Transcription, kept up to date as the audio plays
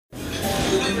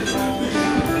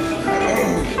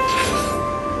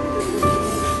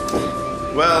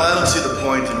Well, I don't see the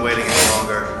point in waiting any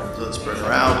longer, so let's bring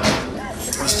her out.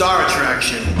 The star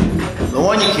attraction, the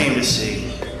one you came to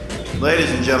see. Ladies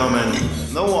and gentlemen,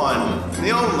 the one,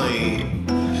 the only,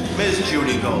 Miss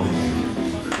Judy Gold.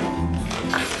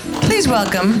 Please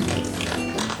welcome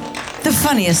the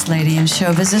funniest lady in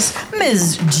show business,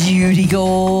 Ms. Judy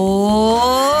Gold.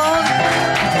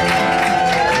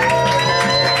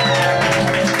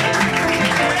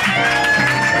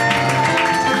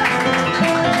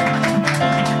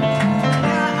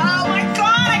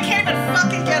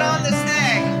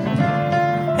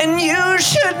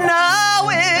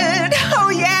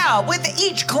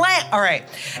 All right.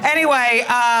 Anyway,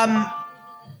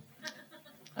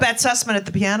 Bet Sussman at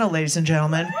the piano, ladies and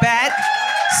gentlemen. Bet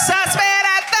Sussman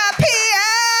at the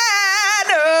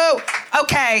piano.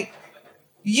 Okay.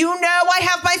 You know I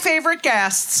have my favorite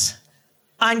guests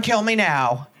on Kill Me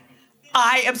Now.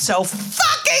 I am so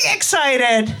fucking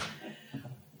excited.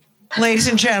 Ladies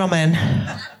and gentlemen,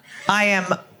 I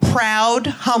am proud,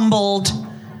 humbled,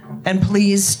 and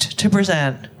pleased to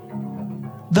present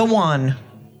the one,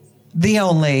 the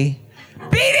only,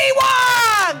 B.D.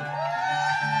 Wong!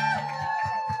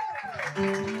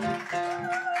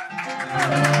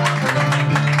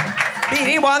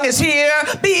 B.D. Wong is here.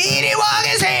 B.D. Wong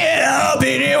is here.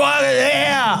 B.D. Wong is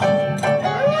here.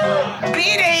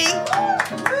 B.D.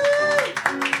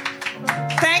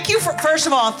 First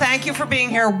of all, thank you for being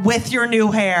here with your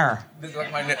new hair. This is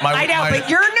like my I know, but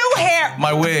your new hair.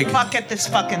 My wig. Fuck, get this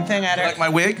fucking thing out of here. Like my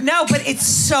wig? No, but it's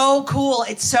so cool.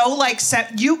 It's so like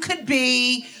you could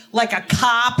be like a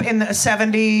cop in the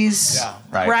 70s. Yeah,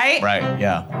 right. Right? Right,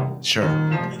 yeah. Sure.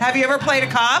 Have you ever played a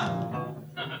cop?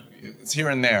 It's here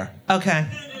and there. Okay.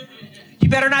 You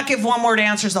better not give one-word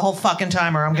answers the whole fucking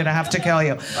time or I'm going to have to kill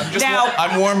you.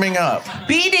 I'm warming up.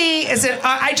 BD is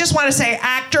I just want to say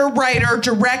actor, writer,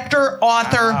 director,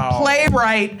 author,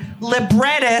 playwright,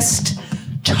 librettist,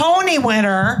 Tony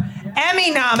winner, Emmy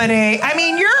nominee. I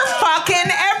mean, you're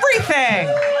fucking everything.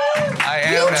 I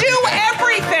am. You do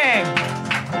everything.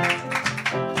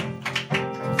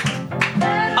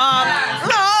 All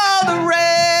the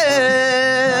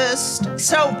rest.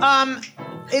 So,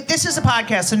 this is a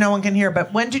podcast, so no one can hear,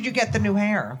 but when did you get the new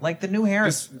hair? Like, the new hair?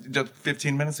 Just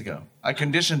 15 minutes ago. I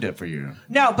conditioned it for you.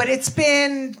 No, but it's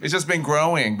just been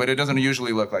growing, but it doesn't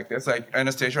usually look like this. Like,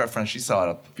 Anastasia, our friend, she saw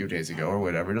it a few days ago or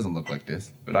whatever. It doesn't look like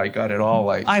this. But I got it all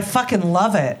like... I fucking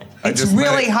love it. It's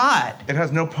really hot. It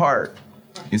has no part.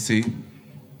 You see?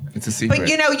 It's a secret. But,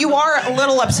 you are a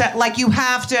little upset. Like, you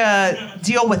have to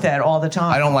deal with it all the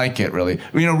time. I don't like it, really.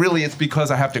 Really, it's because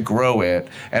I have to grow it.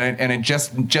 And it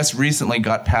just recently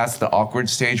got past the awkward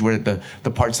stage where the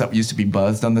parts that used to be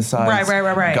buzzed on the sides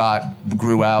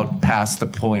grew out past the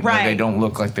point where they don't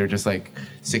look like they're just, like,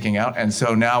 sticking out. And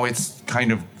so now it's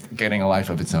kind of getting a life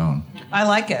of its own. I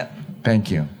like it. Thank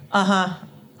you. Uh-huh.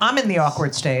 I'm in the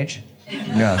awkward stage.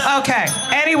 Yes. Okay.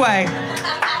 Anyway...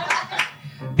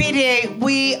 BD,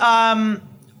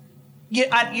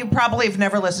 you probably have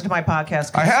never listened to my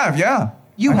podcast. I have, yeah.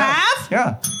 You have?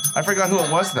 Yeah. I forgot who it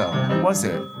was, though. Who was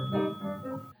it?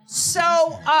 So,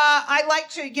 I like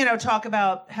to, talk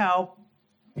about how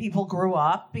people grew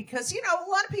up because, a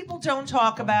lot of people don't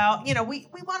talk about, we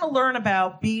want to learn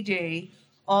about BD,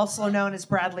 also known as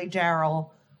Bradley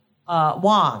Darrell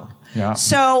Wong. Yeah.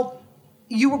 So,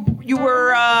 you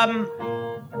were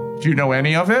do you know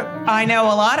any of it? I know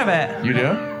a lot of it. You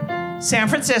do? San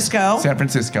Francisco.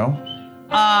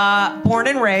 Born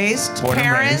and raised.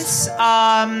 Parents,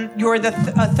 you're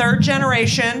a third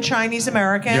generation Chinese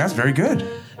American. Yes, very good.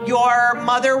 Your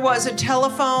mother was a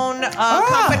telephone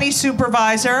company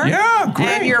supervisor. Yeah, great.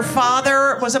 And your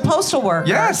father was a postal worker.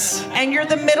 Yes. And you're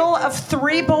the middle of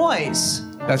three boys.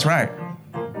 That's right.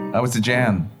 I was a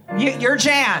Jan. You're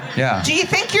Jan. Yeah. Do you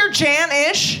think you're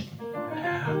Jan-ish?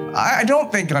 I don't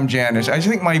think I'm Janish. I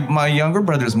think my younger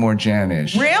brother's more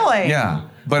Janish. Really? Yeah.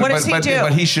 But, what does he do?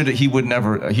 But he would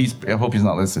never. I hope he's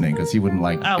not listening because he wouldn't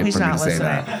like it for me to say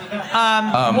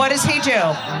that. What does he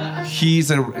do?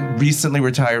 He's a recently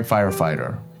retired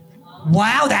firefighter.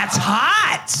 Wow, that's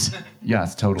hot.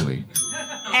 Yes, totally.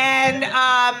 And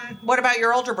what about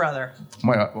your older brother?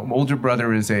 My older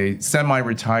brother is a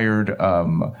semi-retired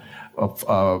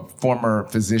former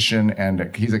physician,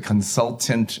 and he's a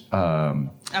consultant.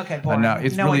 Okay, boring. Now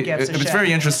it's no one gives a shit. It's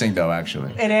very interesting, though.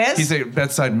 Actually, it is. He's a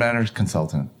bedside manner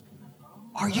consultant.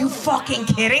 Are you fucking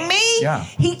kidding me? Yeah.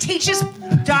 He teaches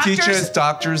doctors. He teaches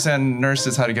doctors and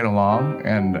nurses how to get along,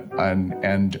 and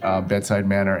bedside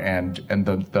manner, and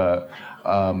the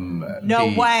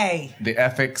way. The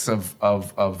ethics of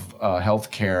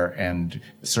healthcare and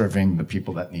serving the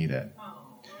people that need it.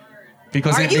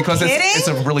 Because Are you kidding? it's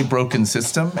a really broken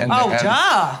system.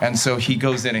 Duh. And so he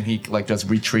goes in and he like does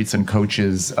retreats and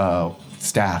coaches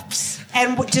staffs.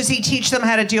 And does he teach them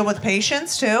how to deal with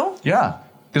patients too? Yeah.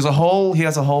 He has a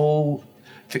whole,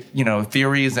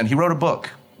 theories, and he wrote a book.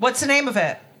 What's the name of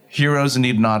it? Heroes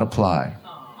Need Not Apply.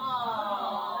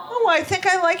 Oh, I think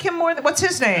I like him more. What's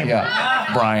his name? Yeah.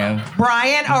 Brian.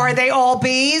 Brian? Oh, are they all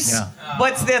B's? Yeah.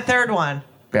 What's the third one?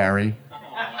 Barry.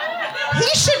 He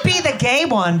should be the gay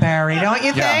one, Barry, don't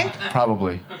you think? Yeah,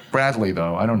 probably. Bradley,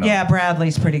 though, I don't know. Yeah,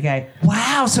 Bradley's pretty gay.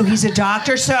 Wow, so he's a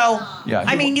doctor. So, Yeah,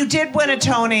 I mean, you did win a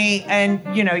Tony,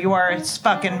 and you are a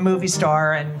fucking movie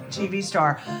star and TV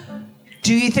star.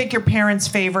 Do you think your parents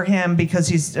favor him because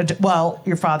he's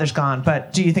your father's gone,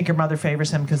 but do you think your mother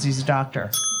favors him because he's a doctor?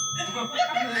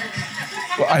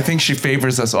 Well, I think she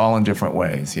favors us all in different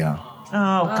ways. Yeah.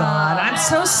 Oh God, I'm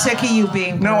so sick of you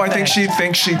being. No, I think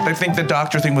perfect. I think the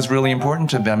doctor thing was really important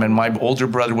to them, and my older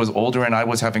brother was older, and I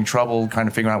was having trouble kind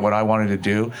of figuring out what I wanted to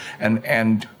do,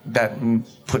 and that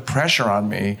put pressure on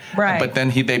me. Right. But then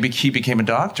he became a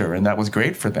doctor, and that was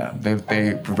great for them. They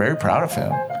were very proud of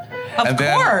him. Of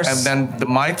course. And then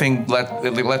my thing let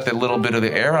the little bit of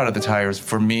the air out of the tires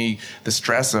for me, the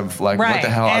stress of like, what the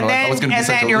hell? I was going to be such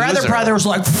a loser. And then your other brother was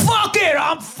like, fuck it,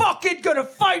 I'm fucking going to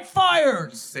fight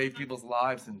fires. Save people's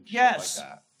lives and shit Yes. like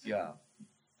that. Yeah,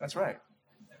 that's right.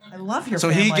 I love your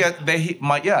So family.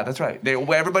 that's right.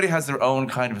 Everybody has their own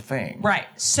kind of thing. Right.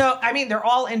 So, I mean, they're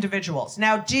all individuals.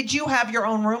 Now, did you have your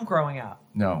own room growing up?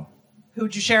 No,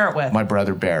 Who'd you share it with? My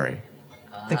brother Barry.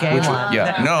 The gay one.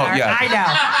 Yeah, no, yeah. I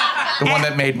know. The one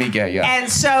that made me gay, yeah. And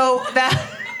so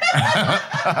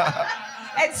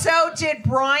and so did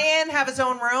Brian have his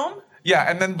own room? Yeah,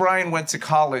 and then Brian went to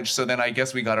college, so then I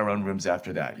guess we got our own rooms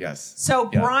after that, yes. So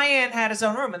Yeah. Brian had his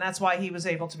own room, and that's why he was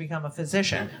able to become a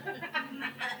physician.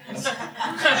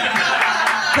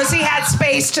 Because he had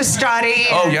space to study.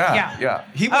 Oh, and- yeah.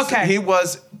 He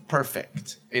was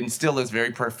perfect, and still is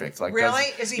very perfect. Like Really?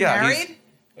 Is he married?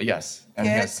 Yes, and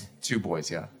he Kids? has 2 boys,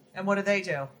 yeah. And what do they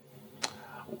do?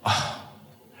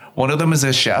 One of them is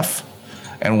a chef,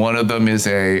 and one of them is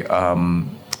a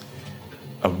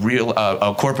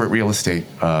corporate real estate.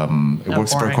 It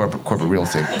works for a boring. corporate real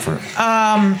estate.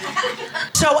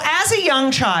 So as a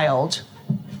young child,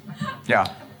 Yeah,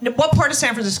 what part of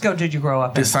San Francisco did you grow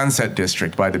up the in? Sunset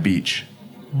District by the beach.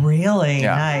 Really?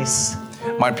 Yeah. Nice.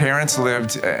 My parents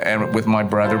lived and with my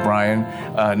brother Brian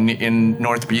in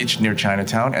North Beach near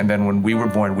Chinatown, and then when we were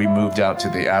born, we moved out to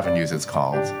the Avenues, it's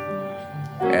called,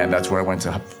 and that's where I went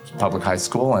to public high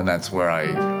school, and that's where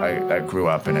I grew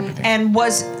up and everything. And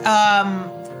was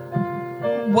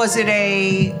it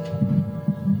a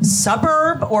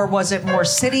suburb or was it more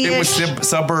city-ish? It was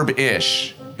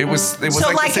suburb-ish. It was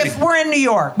So like the city. if we're in New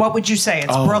York, what would you say?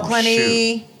 It's Oh,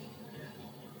 Brooklyn-y?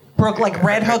 Like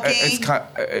Red Hooky?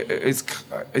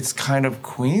 It's kind of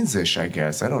Queens-ish, I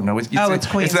guess. I don't know. It's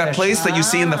Queens-ish. It's that place that you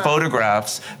see in the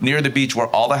photographs near the beach where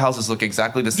all the houses look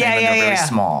exactly the same and they're very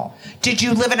small. Did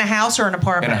you live in a house or an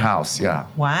apartment? In a house, yeah.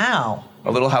 Wow. A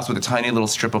little house with a tiny little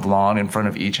strip of lawn in front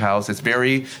of each house. It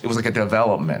was like a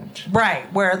development. Right,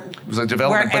 where It was a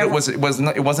development, but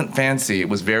it wasn't fancy. It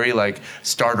was very like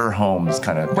starter homes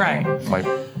kind of thing. Right. Like,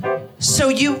 So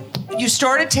you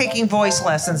started taking voice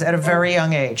lessons at a very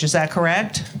young age, is that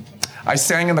correct? I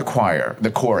sang in the choir, the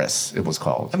chorus, it was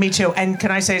called. Me too. And can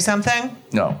I say something?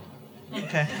 No.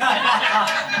 Okay.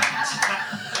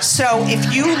 So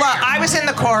if you I was in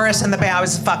the chorus and the band, I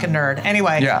was a fucking nerd.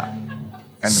 Anyway. Yeah.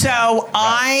 And So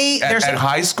at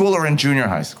high school or in junior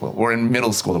high school or in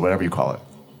middle school or whatever you call it.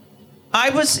 I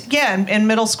was, in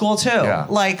middle school too. Yeah.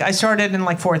 Like I started in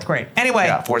like 4th grade. Anyway.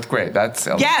 Yeah, 4th grade. That's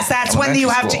Yes, that's when you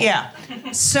have elementary to, school.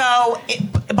 yeah. So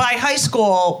by high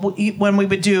school, when we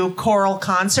would do choral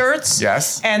concerts.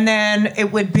 Yes. And then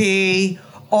it would be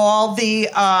all the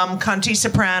cunty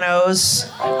sopranos,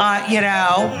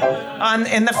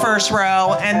 in the first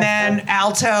row, and then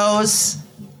altos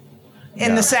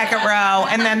in the second row,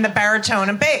 and then the baritone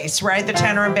and bass, right? The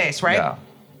tenor and bass, right? Yeah.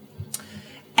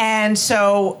 And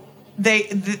so there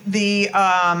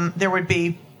would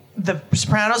be the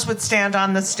sopranos would stand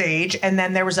on the stage, and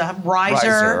then there was a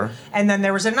riser. And then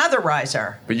there was another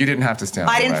riser. But you didn't have to stand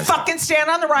on I the didn't riser. fucking stand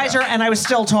on the riser, and I was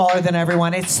still taller than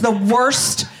everyone. It's the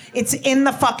worst. It's in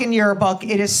the fucking yearbook.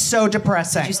 It is so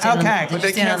depressing. Did you stand on the- Okay. did But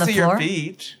they stand on can't the see your floor?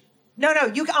 feet. No,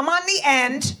 I'm on the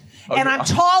end, and Okay. I'm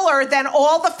taller than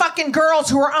all the fucking girls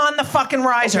who are on the fucking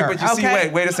riser. Okay, but you see,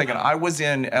 wait a second. I was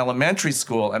in elementary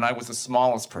school and I was the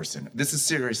smallest person. This is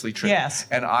seriously true. Yes.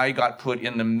 And I got put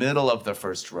in the middle of the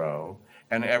first row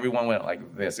and everyone went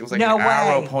like this. It was like No an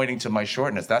arrow way. pointing to my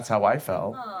shortness. That's how I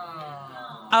felt.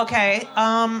 Okay.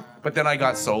 But then I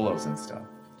got solos and stuff.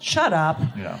 Shut up.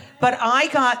 Yeah. But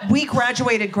we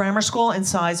graduated grammar school in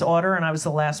size order, and I was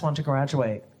the last one to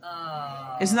graduate.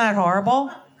 Isn't that horrible?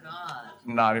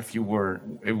 Not if you were.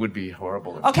 It would be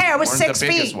horrible. If Okay, you I was weren't 6 the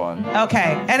feet. biggest one.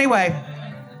 Okay, anyway.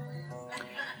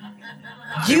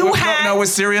 No, it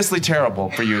was seriously terrible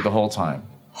for you the whole time.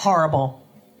 Horrible.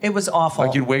 It was awful.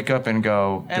 Like you'd wake up and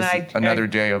go, And this is another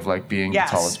day of like being Yes.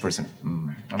 the tallest person.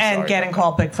 I'm and sorry getting about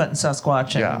called Bigfoot and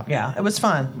Sasquatch. And, Yeah. it was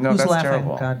fun. No, Who's that's laughing?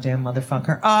 terrible. Goddamn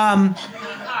motherfucker.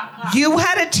 You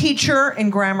had a teacher in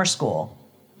grammar school.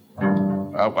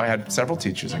 that. I had several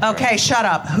teachers. In Okay, shut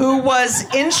up. Who was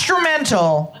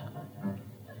instrumental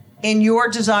in your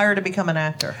desire to become an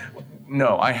actor?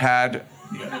 No, I had.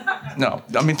 No,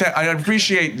 I mean I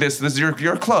appreciate this.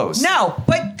 You're close. No,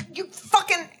 but you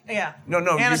fucking yeah. No.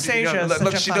 Anastasia.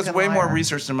 Look, she does way more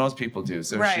research than most people do,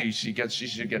 so Right. she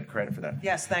should get credit for that.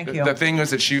 Yes, thank you. The thing is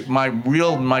that my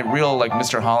real like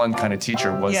Mr. Holland kind of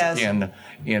teacher was Yes.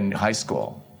 in high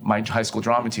school. My high school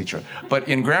drama teacher. But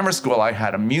in grammar school, I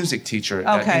had a music teacher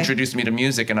that Okay. introduced me to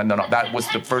music, and then that was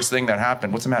the first thing that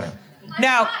happened. What's the matter?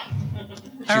 Now,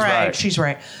 all right, right. she's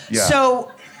right. Yeah.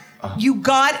 So,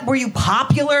 were you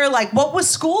popular? Like, what was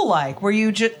school like? Were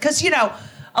you just, because,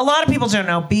 a lot of people don't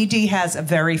know, BD has a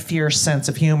very fierce sense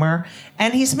of humor,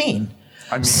 and he's mean.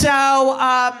 I mean, So,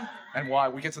 and why?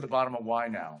 We get to the bottom of why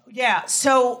now. yeah,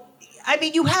 so, I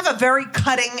mean, you have a very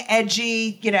cutting,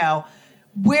 edgy,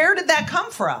 where did that come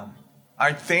from?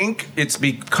 I think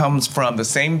comes from the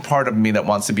same part of me that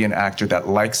wants to be an actor that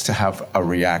likes to have a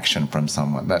reaction from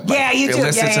someone that Yeah, you do.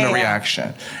 elicits Yeah, a yeah.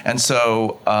 reaction, and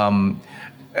so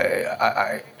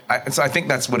so I think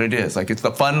that's what it is. Like it's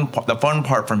the fun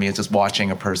part for me is just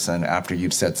watching a person after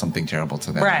you've said something terrible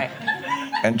to them, Right.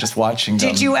 and just watching them.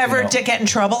 Did you ever get in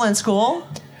trouble in school?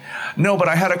 No, but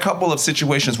I had a couple of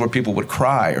situations where people would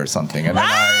cry or something, and then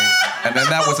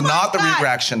that was Oh my not the God.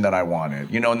 reaction that I wanted,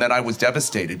 and then I was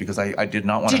devastated because I did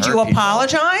not want to Did hurt you people.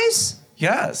 apologize?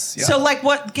 Yes. Yeah. So, like,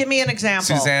 what? Give me an example.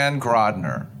 Suzanne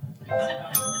Grodner.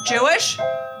 Jewish?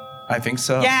 I think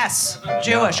so. Yes,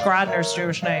 Jewish. Grodner's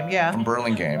Jewish name. Yeah. From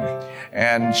Burlingame,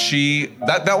 and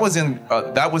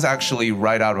that was actually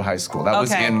right out of high school. That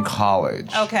was Okay. in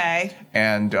college. Okay.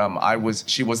 And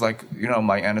she was like,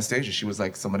 my Anastasia. She was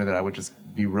like somebody that I would just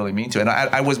be really mean to, and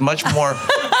I was much more,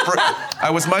 I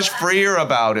was much freer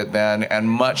about it then, and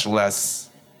much less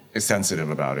sensitive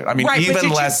about it. I mean, Right, but even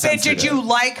did less you, sensitive. Did you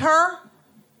like her?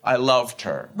 I loved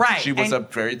her. Right, She was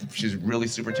and- she's a really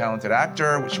super talented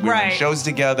actor. We were in Right. shows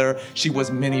together. She was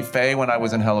Minnie Faye when I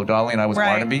was in Hello Dolly and I was Right.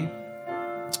 Barnaby.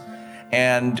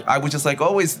 And I was just like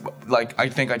always like I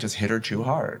think I just hit her too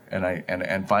hard.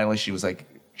 And finally she was like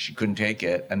she couldn't take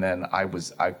it. And then I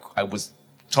was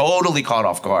totally caught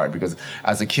off guard because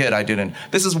as a kid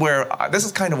this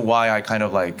is kind of why I kind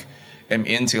of like am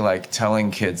into like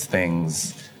telling kids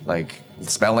things, like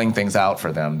spelling things out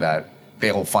for them that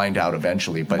they'll find out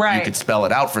eventually, but Right. you could spell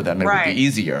it out for them. It Right. would be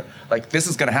easier. Like this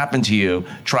is going to happen to you.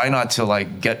 Try not to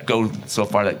like go so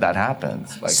far that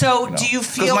happens. Like, So, do you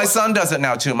feel- Because my son does it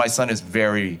now too. My son is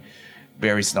very,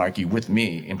 very snarky with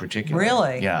me in particular.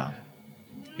 Really? Yeah.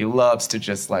 He loves to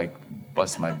just like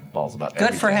bust my balls about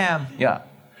Good for everything. him. Yeah.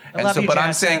 And love so, you, but I'm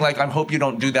Jackson. saying like I hope you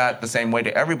don't do that the same way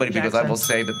to everybody because I Jackson. will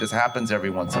say that this happens every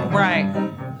once in a while.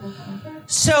 Right.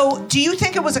 So, do you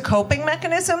think it was a coping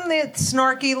mechanism, the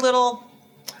snarky little?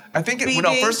 I think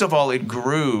BD? first of all, it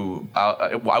grew.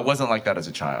 I wasn't like that as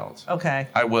a child. Okay.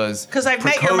 I was Because I've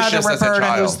met your mother, precocious as a Roberta,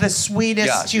 child. who's the sweetest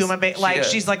Yeah, she's- human being. she Like, is.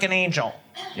 she's like an angel.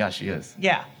 Yeah, she is.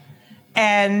 Yeah.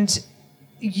 And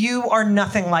you are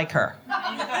nothing like her.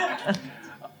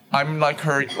 I'm like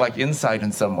her, like inside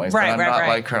in some ways, Right, but I'm right, not right.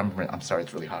 like her. I'm sorry,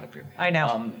 it's really hot up here. I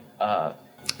know.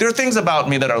 There are things about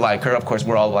me that are like her. Of course,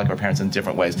 we're all like our parents in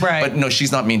different ways. Right. But no,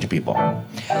 she's not mean to people.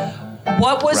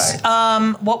 What was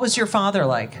Right. what was your father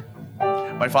like?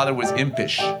 My father was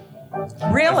impish.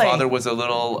 Really? My father was a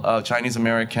little Chinese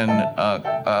American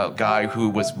guy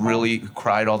who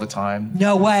cried all the time.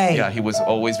 No way. Yeah, he was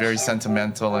always very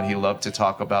sentimental, and he loved to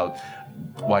talk about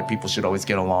why people should always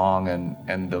get along, and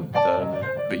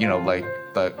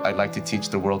I'd like to teach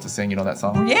the world to sing. You know that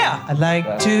song? Yeah. I'd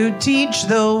like to teach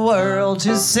the world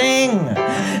to sing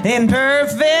in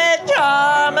perfect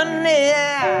harmony.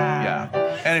 Yeah.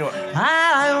 Anyway,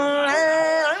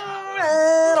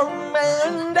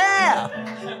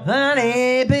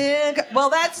 Well,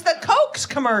 that's the Coke's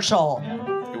commercial.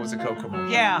 it was a Coke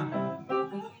commercial. Yeah.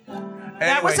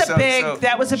 That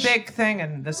was a big thing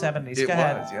in the 70s. It Go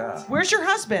ahead. was, yeah. Where's your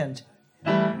husband?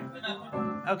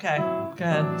 Okay, go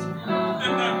ahead.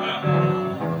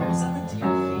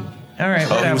 All right, Oh,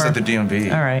 whatever. he was at the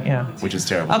DMV. All right, yeah. Which is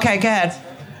terrible. Okay, go ahead.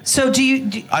 So do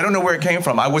you I don't know where it came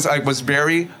from. I was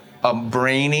very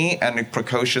brainy and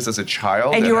precocious as a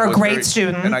child. And you were I a was great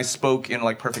student. And I spoke in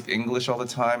like perfect English all the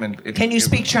time. And Can you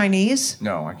speak Chinese?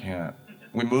 No, I can't.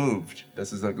 We moved.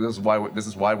 This is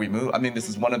why we moved. I mean, this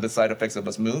is one of the side effects of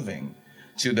us moving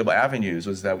to the avenues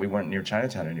was that we weren't near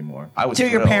Chinatown anymore. I was. Do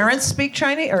your thrilled. parents speak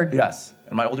Chinese? Or Yes,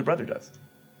 and my older brother does.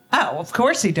 Oh, of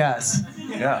course he does.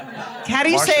 Yeah. How do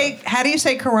you Marsha.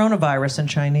 say coronavirus in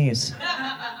Chinese?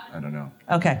 I don't know.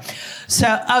 Okay.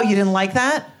 So, you didn't like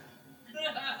that?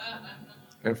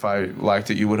 If I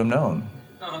liked it, you would have known.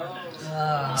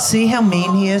 See how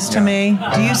mean he is to me?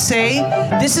 Do you see?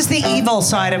 This is the evil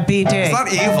side of BD. It's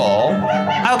not evil.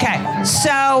 Okay.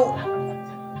 So,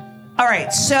 all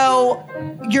right. So,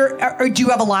 do you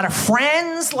have a lot of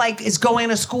friends? Like, is going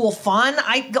to school fun?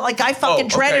 I fucking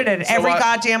dreaded it every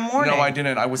goddamn morning. No, I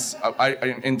didn't. I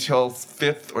until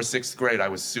 5th or 6th grade, I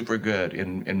was super good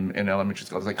in elementary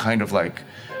school. I was like kind of like,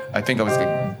 I think I was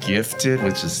like gifted,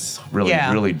 which is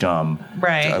really dumb.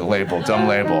 Right. Dumb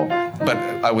label. But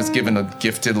I was given a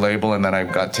gifted label, and then I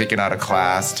got taken out of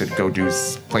class to go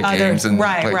play games and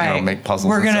make puzzles.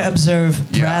 We're gonna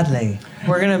observe Bradley.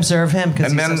 We're gonna observe him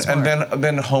because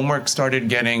then homework started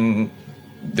getting.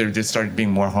 There just started being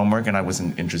more homework, and I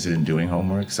wasn't interested in doing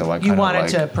homework, so you wanted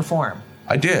to perform.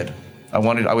 I did. I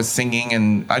was singing,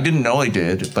 and I didn't know I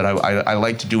did, but I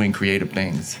liked doing creative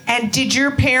things. And did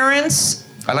your parents?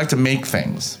 I like to make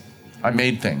things. I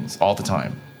made things all the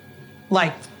time.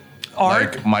 Like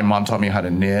art? Like my mom taught me how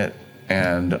to knit,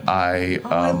 and I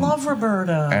love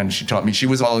Roberta. And she taught me. She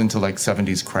was all into like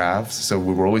 70s crafts, so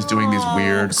we were always doing these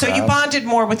weird So you bonded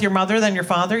more with your mother than your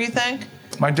father, you think?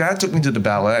 My dad took me to the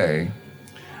ballet,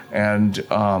 and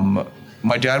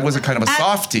my dad was a kind of a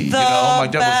softie, you know. My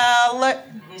dad was.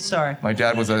 Sorry. My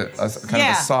dad was a kind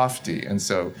of a softie, and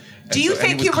so. Do you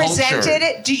think you resented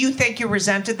it? Do you think you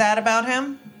resented that about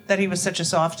him? That he was such a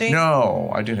softie? No,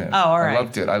 I didn't. Oh, all right. I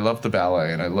loved it. I loved the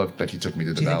ballet, and I loved that he took me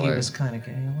to the ballet. Do you think he was kind of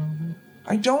gay a little bit?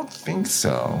 I don't think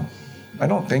so.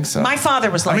 My father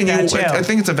was like that too. I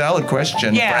think it's a valid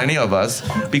question for any of us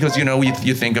because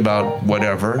you think about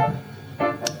whatever.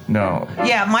 No.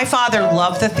 Yeah, my father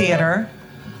loved the theater.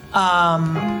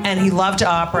 And he loved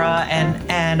opera,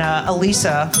 and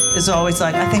Elisa is always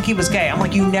like, I think he was gay. I'm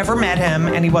like, you never met him,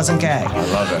 and he wasn't gay. I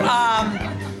love it.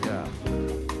 Yeah.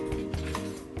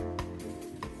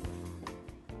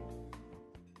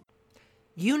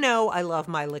 You know I love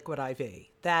my Liquid IV,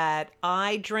 that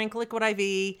I drink Liquid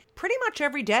IV pretty much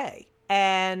every day.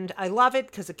 And I love it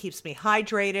because it keeps me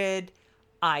hydrated.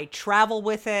 I travel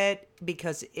with it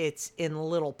because it's in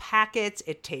little packets.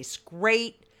 It tastes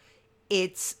great.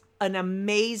 It's an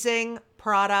amazing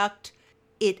product.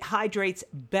 It hydrates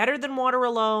better than water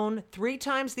alone, 3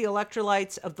 times the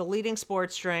electrolytes of the leading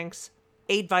sports drinks,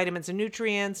 8 vitamins and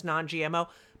nutrients, non-GMO.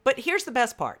 But here's the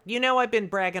best part. I've been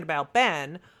bragging about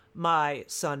Ben, my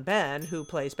son Ben, who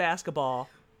plays basketball.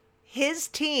 His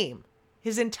team,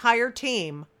 his entire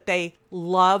team, they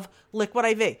love Liquid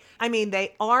IV. I mean,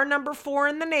 they are number 4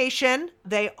 in the nation.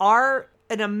 They are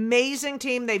an amazing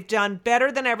team. They've done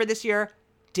better than ever this year.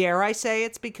 Dare I say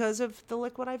it's because of the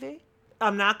Liquid IV?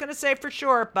 I'm not going to say for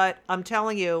sure, but I'm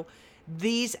telling you,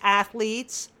 these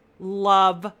athletes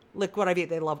love Liquid IV.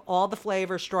 They love all the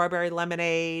flavors, strawberry,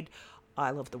 lemonade.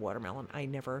 I love the watermelon. I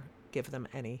never give them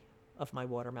any of my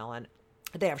watermelon.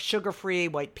 They have sugar-free,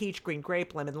 white peach, green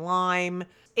grape, lemon lime.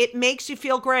 It makes you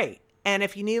feel great. And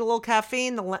if you need a little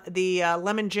caffeine, the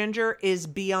lemon ginger is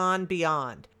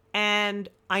beyond. And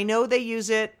I know they use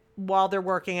it while they're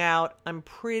working out. I'm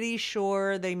pretty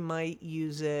sure they might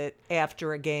use it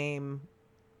after a game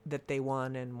that they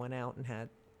won and went out and had,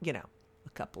 a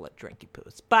couple of drinky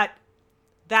poos. But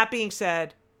that being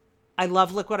said, I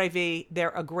love Liquid IV. They're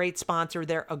a great sponsor.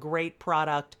 They're a great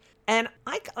product. And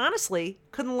I honestly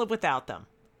couldn't live without them.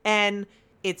 And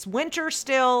it's winter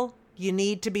still. You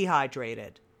need to be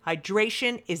hydrated.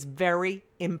 Hydration is very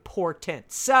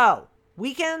important. So,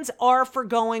 weekends are for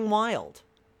going wild,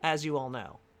 as you all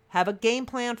know. Have a game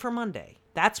plan for Monday.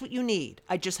 That's what you need.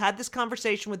 I just had this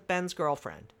conversation with Ben's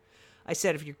girlfriend. I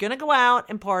said, if you're going to go out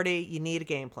and party, you need a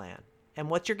game plan. And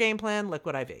what's your game plan?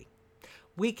 Liquid IV.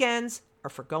 Weekends are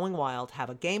for going wild. Have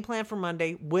a game plan for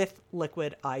Monday with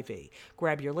Liquid IV.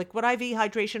 Grab your Liquid IV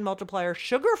Hydration Multiplier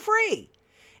sugar-free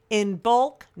in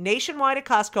bulk nationwide at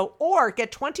Costco, or get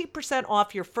 20%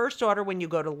 off your first order when you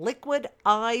go to liquidiv.com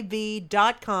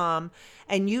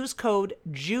and use code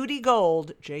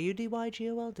JudyGold,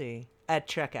 JUDYGOLD, at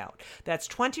checkout. That's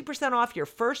 20% off your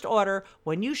first order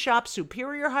when you shop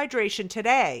Superior Hydration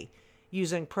today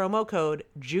using promo code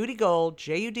JudyGold,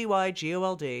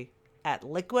 JUDYGOLD, at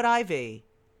liquidiv.com.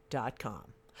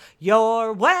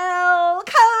 You're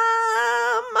welcome!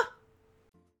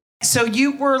 So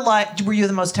you were you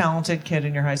the most talented kid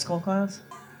in your high school class?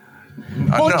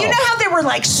 Well, no. you know how there were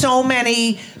like so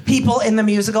many people in the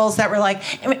musicals that were like,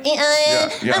 I'm gonna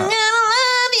love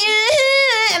you,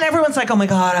 and everyone's like, oh my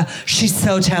God, she's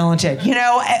so talented, you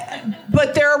know.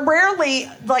 But there are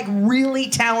rarely like really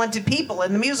talented people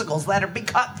in the musicals that are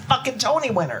fucking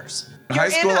Tony winners. In high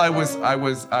school, I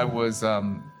was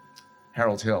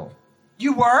Harold Hill.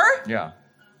 You were? Yeah.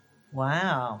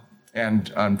 Wow.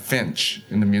 And Finch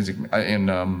in the music in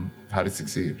How to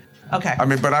Succeed. Okay. I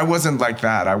mean, but I wasn't like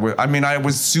that. I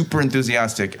was super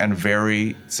enthusiastic and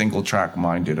very single track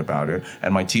minded about it.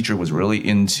 And my teacher was really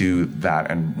into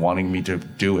that and wanting me to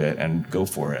do it and go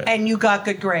for it. And you got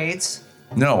good grades?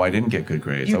 No, I didn't get good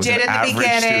grades. You I was did an in the average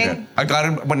beginning. student. I got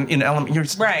in in elementary. You're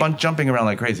right. Jumping around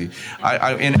like crazy.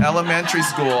 I in elementary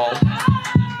school.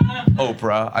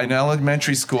 Oprah. In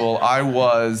elementary school, I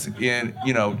was in,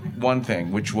 one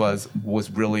thing, which was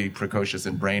really precocious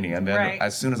and brainy. And then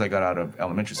as soon as I got out of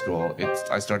elementary school,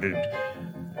 I started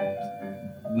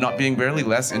not being barely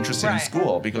less interested in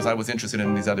school because I was interested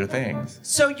in these other things.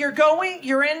 So you're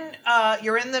in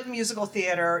the musical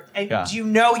theater, and do you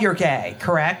know you're gay,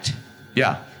 correct?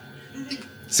 Yeah.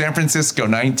 San Francisco,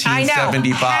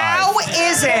 1975. How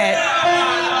is it?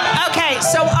 Okay,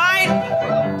 so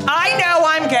I know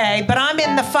I'm gay, but I'm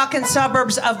in the fucking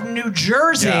suburbs of New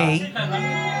Jersey.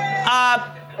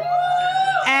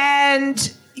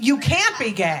 And you can't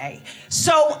be gay.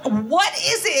 So what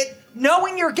is it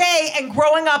knowing you're gay and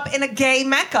growing up in a gay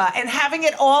mecca and having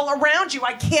it all around you?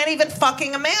 I can't even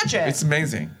fucking imagine. It's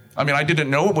amazing. I mean, I didn't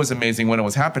know it was amazing when it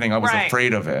was happening. I was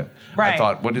afraid of it. I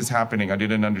thought, what is happening? I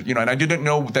didn't and I didn't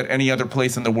know that any other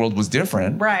place in the world was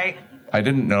different. Right. I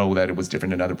didn't know that it was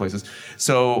different in other places.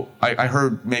 So I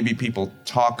heard maybe people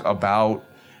talk about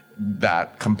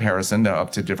that comparison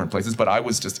up to different places, but I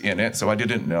was just in it, so I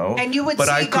didn't know. And you would but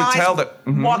see I could guys tell that,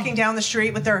 walking down the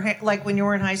street with their like when you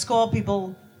were in high school,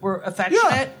 people were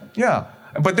affectionate. Yeah.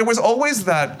 But there was always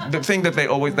the thing that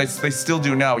they still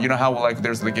do now. You know how like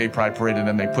there's the gay pride parade and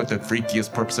then they put the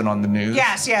freakiest person on the news?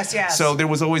 Yes. So there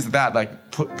was always that,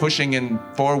 like pushing in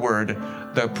forward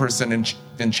the person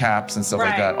in chaps and stuff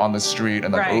like that on the street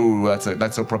and like, ooh,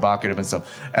 that's so provocative and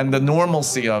stuff. And the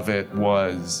normalcy of it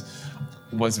was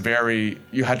very,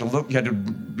 you had to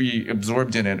be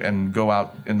absorbed in it and go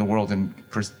out in the world and,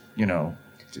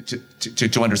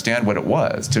 to understand what it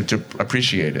was, to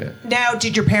appreciate it. Now,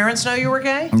 did your parents know you were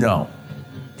gay? No.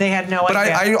 They had no idea. But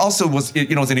I also was,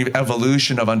 it was an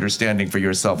evolution of understanding for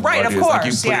yourself. Right, of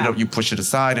course, like you push it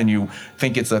aside and you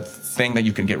think it's a thing that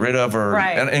you can get rid of or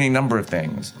any number of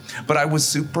things. But I was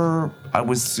super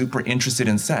interested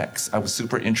in sex. I was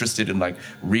super interested in like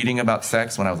reading about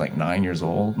sex when I was like 9 years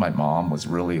old. My mom was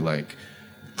really like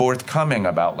forthcoming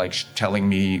about like telling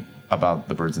me about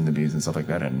the birds and the bees and stuff like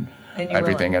that and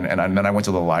everything. And then I went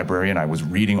to the library and I was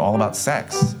reading all about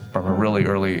sex from a really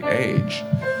early age.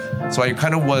 So I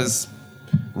kind of was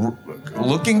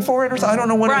looking for it, or I don't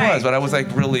know what it was, but I was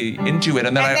like really into it.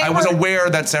 And then I was aware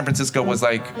that San Francisco was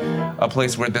like a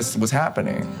place where this was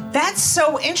happening. That's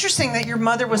so interesting that your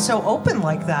mother was so open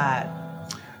like that.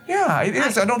 Yeah, it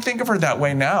is. I don't think of her that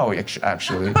way now,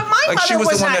 actually. But my mother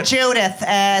was not Judith.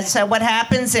 So what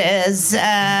happens is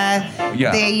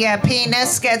the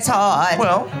penis gets hard.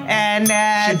 Well, and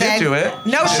she did do it.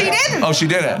 No, she didn't. Oh, she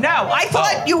didn't? No, I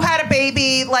thought you had a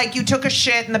baby, like you took a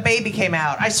shit and the baby came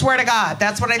out. I swear to God,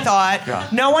 that's what I thought. Yeah.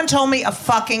 No one told me a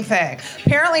fucking thing.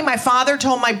 Apparently, my father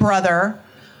told my brother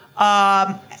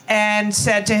and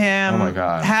said to him, oh my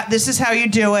God, this is how you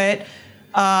do it.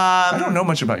 I don't know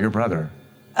much about your brother.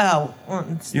 Oh,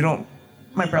 you don't.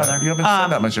 My brother. You haven't said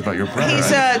that much about your brother.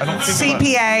 He's a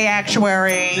CPA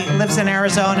actuary, lives in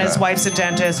Arizona. His wife's a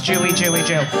dentist, Jew.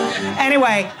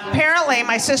 Anyway, apparently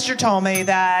my sister told me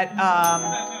that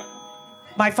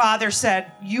my father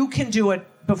said, you can do it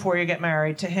before you get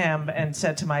married to him, and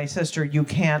said to my sister, you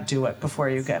can't do it before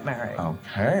you get married.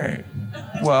 Okay.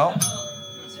 Well.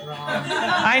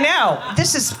 I know.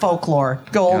 This is folklore,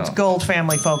 gold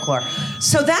family folklore.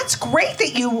 So that's great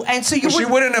that you, and so you. Well, she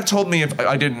wouldn't have told me if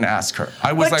I didn't ask her.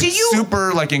 I was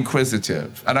super like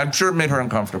inquisitive, and I'm sure it made her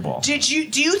uncomfortable. Do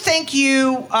you think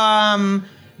you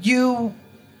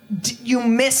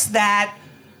miss that?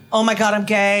 Oh my God, I'm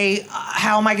gay.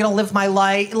 How am I going to live my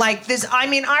life like this? I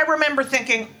mean, I remember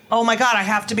thinking, oh my God, I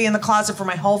have to be in the closet for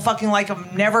my whole fucking life. I'm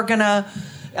never gonna,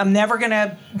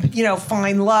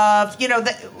 find love.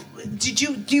 Do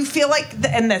you feel like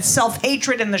the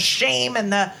self-hatred and the shame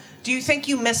and Do you think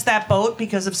you missed that boat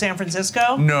because of San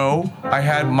Francisco? No, I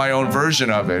had my own version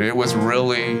of it. It was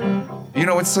really,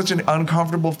 it's such an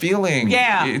uncomfortable feeling.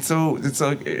 Yeah.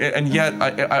 And yet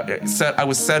I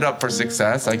was set up for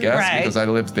success, I guess, Right. because I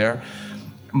lived there.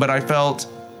 But I felt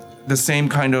the same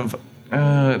kind of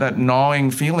that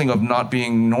gnawing feeling of not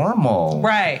being normal,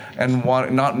 Right. And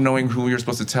not knowing who you're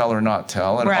supposed to tell or not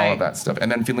tell, and all Right. of that stuff,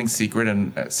 and then feeling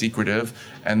secretive,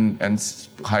 and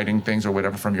hiding things or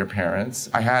whatever from your parents.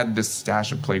 I had this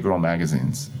stash of Playgirl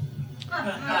magazines.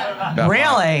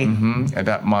 Really? And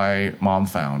that my mom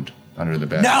found under the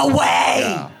bed. No way!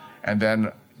 Yeah, and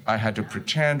then I had to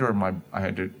pretend,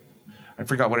 I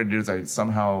forgot what it is.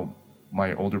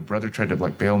 My older brother tried to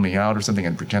bail me out or something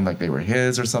and pretend like they were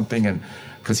his or something, and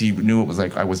because he knew it was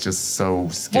I was just so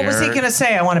scared. What was he going to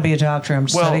say? I want to be a doctor. I'm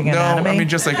studying anatomy. I mean,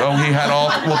 just he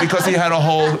had because he had a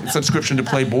whole subscription to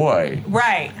Playboy.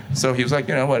 Right. So he was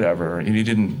whatever. And he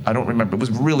didn't, I don't remember. It was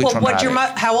really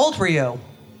traumatic. How old were you?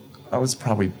 I was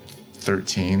probably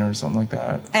 13 or something like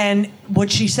that. And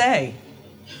what'd she say?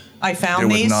 I found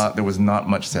these? There was not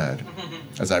much said,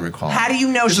 as I recall. How do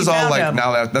you know this she is all found them?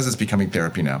 now this is becoming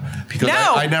therapy now. Because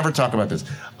No! I never talk about this.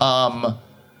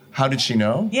 How did she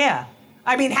know? Yeah.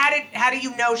 I mean, how do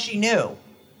you know she knew?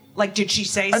 Did she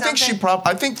say something?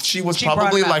 I think she was She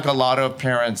probably brought it like a lot of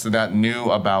parents that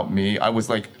knew about me. I was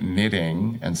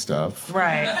knitting and stuff.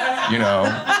 Right.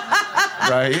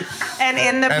 Right? And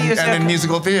in the music. And in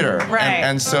musical theater. Right.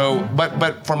 And so,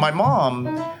 but for my mom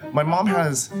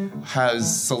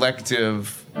has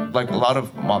selective, like a lot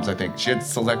of moms, I think, she had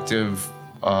selective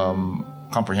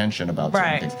comprehension about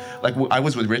certain Right. things. I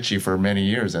was with Richie for many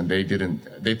years, and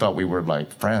they thought we were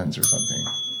friends or something.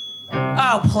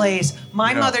 Oh, please.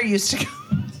 My mother used to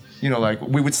go.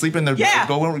 We would sleep in the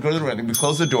go to the room, we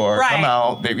close the door, Right. come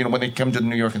out. They, when they come to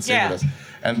New York and stay with us,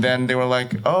 and then they were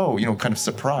kind of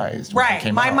surprised. When they Right.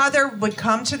 came My out. mother would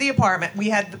come to the apartment. We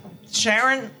had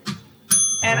Sharon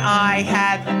and I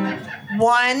had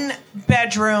one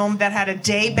bedroom that had a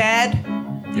day bed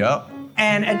Yep.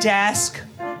 and a desk.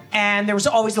 And there was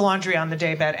always laundry on the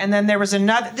day bed. And then there was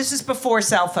another, this is before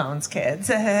cell phones, kids.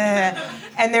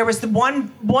 And there was the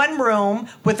one room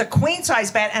with a queen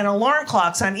size bed and alarm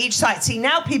clocks on each side. See,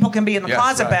 now people can be in the Yes,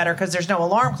 closet right. better because there's no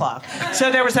alarm clock.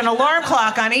 So there was an alarm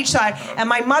clock on each side. And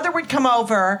my mother would come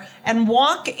over and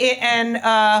walk in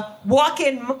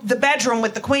the bedroom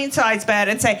with the queen size bed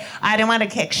and say, I don't want to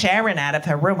kick Sharon out of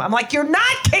her room. I'm like, you're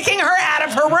not kicking her out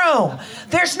of her room.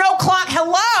 There's no clock.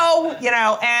 Hello.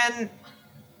 And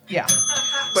yeah.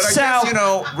 But I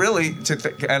guess, really,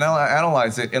 to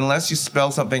analyze it, unless you spell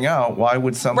something out, why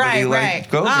would somebody Right.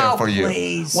 go there for you?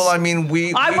 Please. Well, I mean,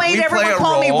 we everyone play a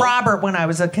called me role. Robert when I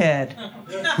was a kid.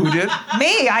 Who did?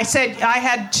 Me, I said I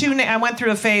had I went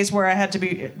through a phase where I had to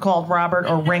be called Robert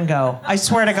or Ringo. I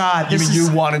swear to God. You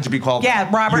wanted to be called? Yeah,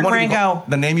 Robert you wanted to be Ringo. called-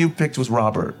 the name you picked was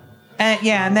Robert.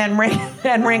 And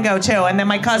then Ringo too. And then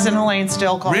my cousin Elaine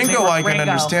still calls me Ringo, I can Ringo.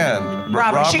 understand.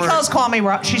 Robert. She call me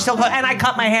Robert. She still and I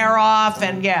cut my hair off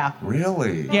and yeah.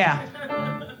 Really? Yeah.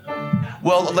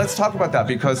 Well, let's talk about that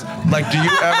because, do you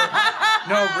ever?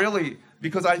 No, really,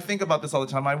 because I think about this all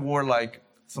the time.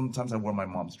 Sometimes I wore my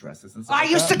mom's dresses and stuff. I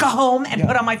used to go home and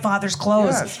put on my father's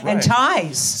clothes Yes, right. and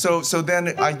ties. So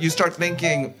then you start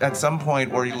thinking at some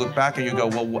point, or you look back and you go,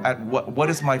 well, what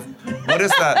is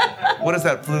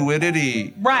that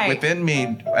fluidity Right. within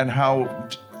me, and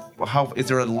how is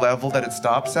there a level that it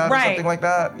stops at, or Right. something like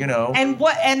that?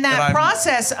 And that I'm-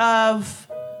 process of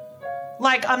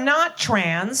I'm not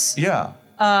trans. Yeah.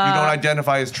 You don't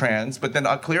identify as trans, but then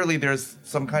clearly there's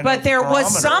some kind of. But there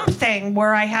was barometer. something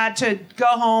where I had to go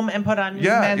home and put on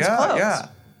men's clothes. Yeah.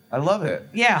 I love it,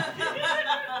 Yeah.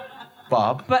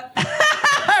 Bob. But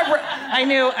I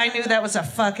knew that was a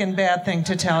fucking bad thing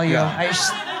to tell you. Yeah.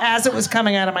 As it was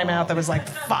coming out of my mouth, I was like,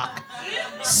 fuck.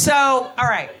 So, all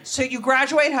right. So you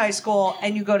graduate high school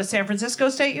and you go to San Francisco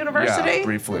State University? Yeah,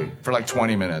 briefly for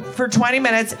 20 minutes. For 20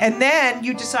 minutes, and then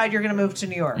you decide you're going to move to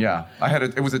New York. Yeah,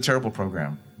 it was a terrible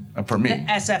program for me.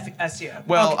 SFSU.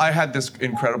 Well, Okay. I had this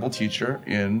incredible teacher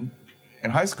in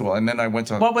high school, and then I went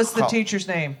to. What was the teacher's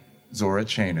name? Zora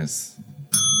Chanis.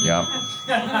 Yeah.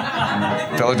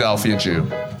 Philadelphia Jew.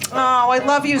 Oh, I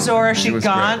love you, Zora. She was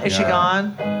gone? great, Is she yeah.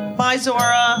 gone? Bye,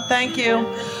 Zora. Thank you.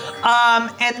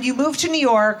 And you moved to New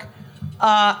York.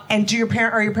 And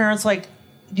are your parents like,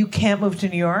 you can't move to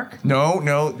New York?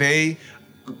 No,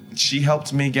 she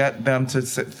helped me get them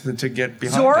to get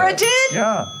behind Zora it. did?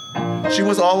 Yeah. She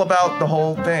was all about the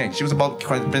whole thing. She was about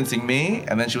convincing me,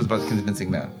 and then she was about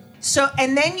convincing them. So,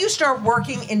 and then you start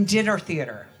working in dinner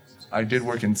theater. I did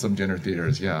work in some dinner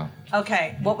theaters, yeah.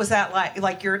 Okay, what was that like?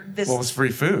 Like you're this. Well, it was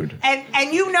free food.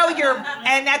 And you know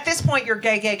and at this point you're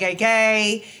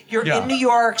gay. You're in New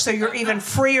York, so you're even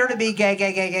freer to be gay.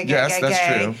 Yes,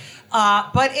 that's true.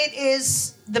 But it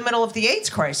is the middle of the AIDS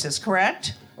crisis,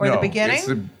 correct? Or the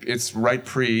beginning? It's right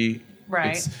pre.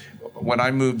 Right. When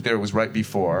I moved there, it was right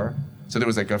before. So there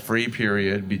was like a free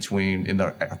period in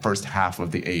the first half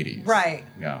of the 80s. Right.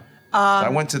 Yeah. So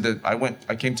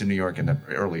I came to New York in the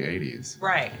early 80s.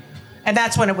 Right. And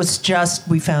that's when it was just,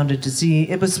 we found a disease.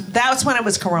 That's when it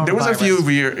was coronavirus. There was a few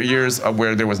years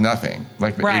where there was nothing,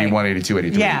 like 81, 82,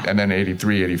 83. Yeah. And then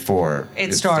 83, 84.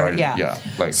 It started, yeah. Yeah.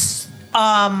 Like.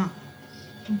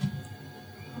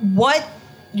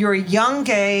 You're a young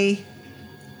gay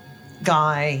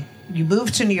guy. You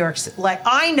moved to New York. Like,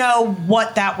 I know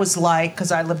what that was like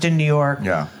because I lived in New York.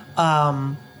 Yeah.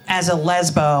 As a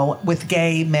lesbo with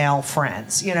gay male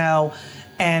friends,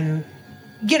 and,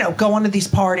 going to these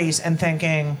parties and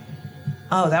thinking,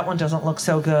 oh, that one doesn't look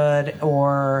so good,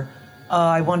 or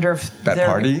I wonder if that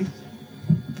party?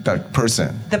 That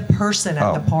person? The person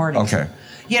at the party. Okay.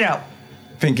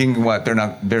 Thinking what? You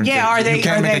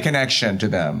can't make a connection to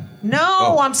them.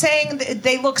 No, I'm saying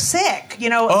they look sick.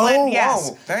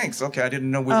 Oh, thanks. Okay, I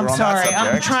didn't know we were on that subject.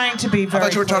 I'm trying to be very I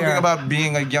thought you were clear. talking about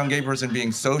being a young gay person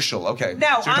being social. Okay.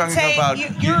 No, so you're I'm saying about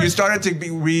you started to be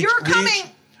reach. You're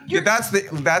coming.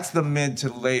 That's the mid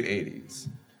to late 80s.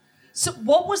 So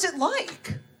what was it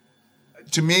like?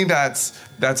 To me, that's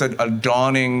a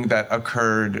dawning that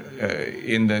occurred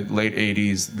in the late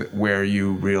 80s where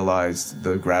you realized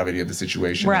the gravity of the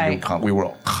situation. Right. We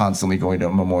were constantly going to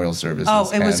memorial services. Oh,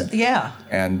 it was, yeah.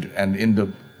 And in the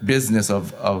business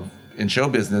in show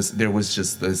business, there was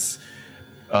just this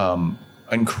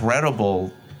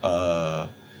incredible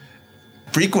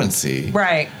frequency.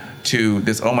 Right. To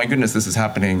this, oh my goodness, this is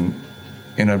happening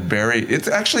it's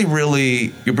actually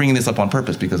really, you're bringing this up on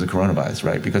purpose because of coronavirus,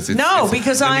 right? Because it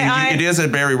is a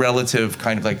very relative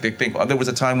kind of like, they think, there was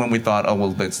a time when we thought, oh,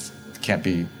 well, this can't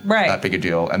be that big a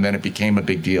deal. And then it became a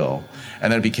big deal.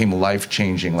 And then it became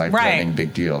life-changing, life-threatening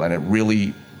big deal. And it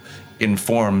really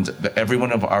informed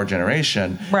everyone of our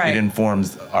generation. Right. It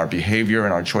informs our behavior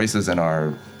and our choices and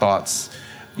our thoughts.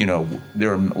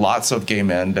 There are lots of gay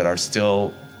men that are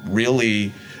still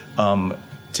really,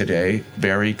 today,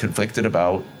 very conflicted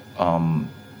about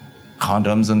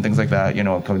condoms and things like that,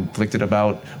 conflicted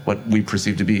about what we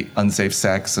perceive to be unsafe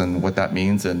sex and what that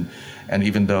means. And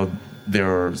even though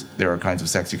there are kinds of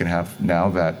sex you can have now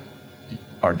that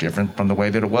are different from the way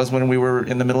that it was when we were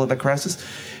in the middle of the crisis,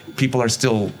 people are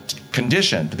still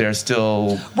conditioned. They're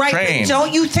still trained.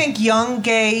 Don't you think young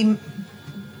gay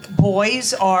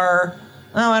boys are...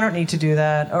 Oh, I don't need to do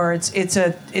that, or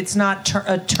it's not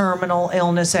a terminal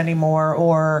illness anymore,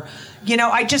 or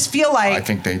I just feel like I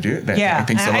think they do. Yeah, I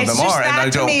think some of them are, and I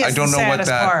don't know what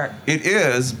that part. It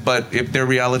is. But if their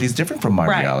reality is different from my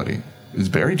reality, it's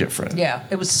very different. Yeah,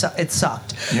 it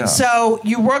sucked. Yeah. So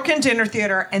you work in dinner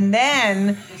theater, and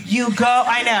then you go.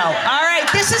 I know. All right,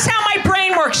 this is how my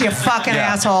brain works, you fucking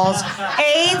assholes.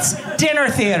 AIDS, dinner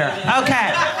theater.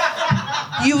 Okay.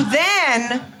 You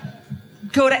then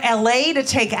go to LA to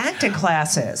take acting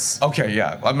classes. Okay,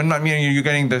 yeah. I mean, you're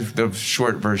getting the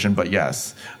short version, but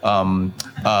yes.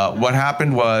 What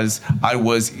happened was I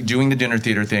was doing the dinner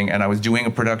theater thing, and I was doing a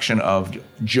production of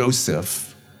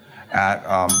Joseph at...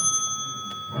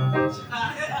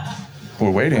 We're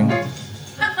waiting.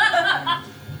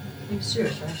 He was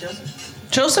Jewish, right, Joseph?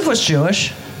 Joseph was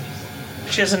Jewish.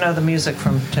 She doesn't know the music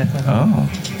from Technical.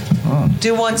 Oh.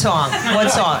 Do one song. One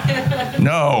song.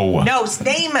 No. No,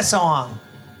 name a song.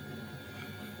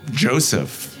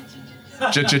 Joseph.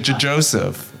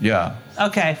 Joseph. Yeah.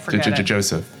 Okay, forget it.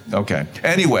 Joseph. Okay.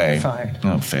 Anyway. Fine.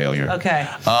 Oh, failure. Okay.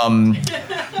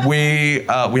 We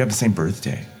have the same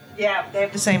birthday. Yeah, they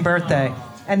have the same birthday,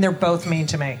 and they're both mean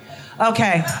to me.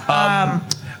 Okay.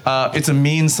 It's a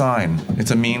mean sign.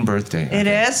 It's a mean birthday. It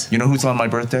is? You know who's on my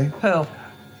birthday? Who?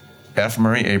 F.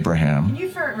 Murray Abraham. Can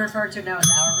you refer to it now as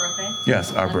our birthday?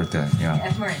 Yes, our birthday. Yeah.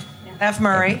 F. Murray. Yeah. F.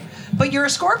 Murray. But you're a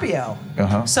Scorpio.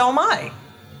 Uh-huh. So am I.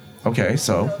 Okay,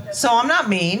 so I'm not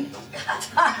mean. Shut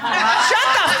the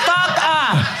fuck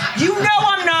up. You know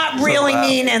I'm not really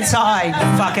mean inside,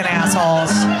 you fucking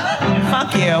assholes.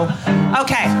 Fuck you.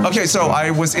 Okay. Okay, so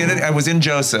I was in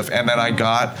Joseph, and then I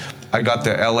got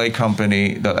the LA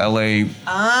company, company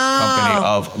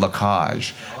of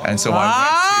Lacage. And so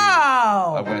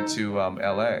I went to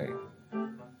LA.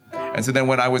 And so then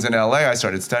when I was in LA, I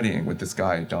started studying with this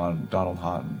guy, Donald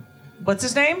Houghton. What's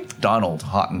his name? Donald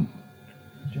Houghton.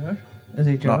 Jewish? Is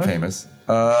he Jewish? Not famous.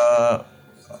 I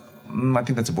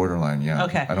think that's a borderline, yeah.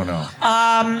 Okay. I don't know.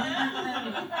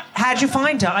 How'd you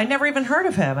find him? I never even heard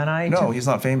of him, and No, he's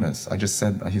not famous. I just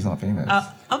said he's not famous.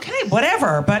 Okay,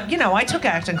 whatever. But I took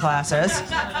acting classes.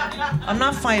 I'm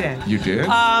not fighting. You did?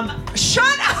 Shut up!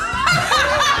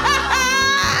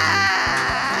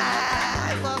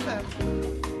 I love him.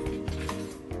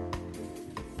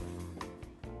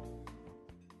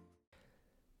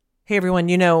 Hey everyone,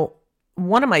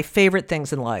 one of my favorite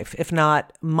things in life, if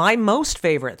not my most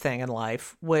favorite thing in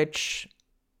life, which,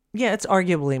 it's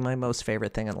arguably my most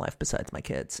favorite thing in life besides my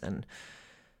kids, and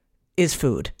is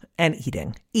food and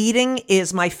eating. Eating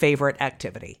is my favorite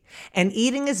activity. And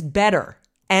eating is better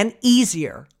and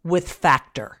easier with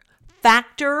Factor.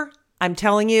 Factor, I'm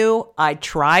telling you, I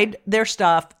tried their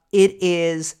stuff. It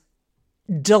is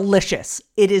delicious.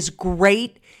 It is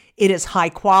great. It is high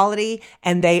quality,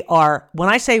 and they are, when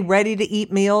I say ready to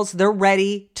eat meals, they're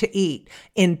ready to eat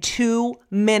in 2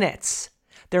 minutes.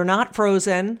 They're not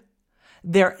frozen.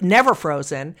 They're never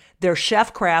frozen. They're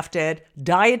chef crafted,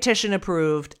 dietitian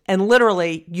approved, and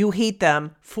literally you heat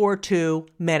them for 2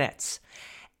 minutes.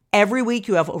 Every week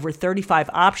you have over 35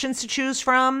 options to choose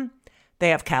from. They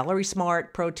have Calorie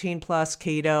Smart, Protein Plus,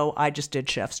 Keto. I just did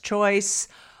Chef's Choice.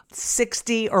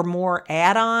 60 or more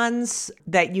add-ons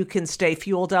that you can stay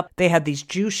fueled up. They had these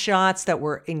juice shots that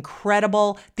were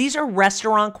incredible. These are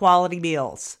restaurant quality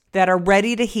meals that are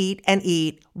ready to heat and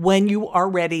eat when you are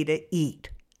ready to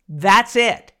eat. That's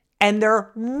it. And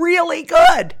they're really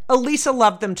good. Elisa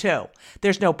loved them too.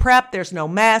 There's no prep. There's no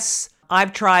mess.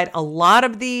 I've tried a lot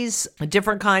of these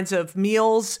different kinds of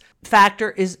meals.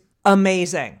 Factor is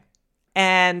amazing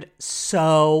and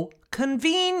so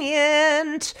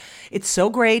convenient. It's so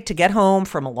great to get home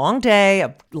from a long day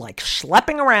of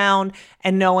schlepping around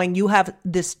and knowing you have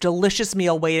this delicious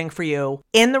meal waiting for you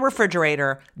in the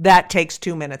refrigerator that takes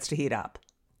 2 minutes to heat up.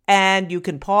 And you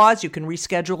can pause, you can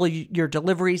reschedule your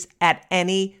deliveries at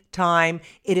any time.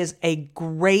 It is a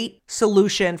great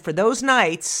solution for those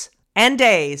nights and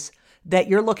days that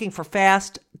you're looking for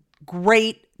fast,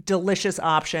 great, delicious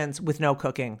options with no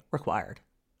cooking required.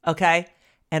 Okay?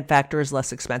 And Factor is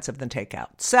less expensive than takeout.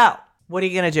 So, what are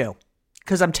you going to do?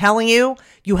 Because I'm telling you,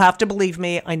 you have to believe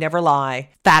me. I never lie.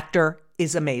 Factor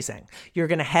is amazing. You're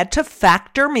going to head to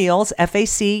Factor Meals,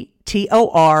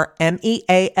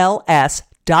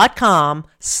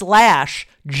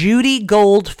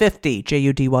 FactorMeals.com/JudyGold50,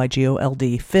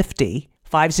 JudyGold 50,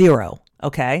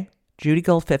 okay?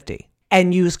 JudyGold50.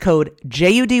 And use code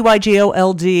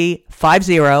JudyGold50,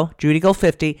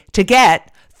 JudyGold50 to get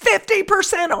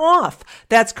 50% off.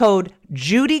 That's code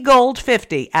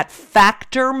JudyGold50 at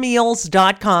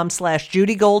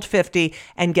factormeals.com/JudyGold50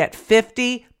 and get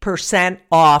 50%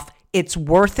 off. It's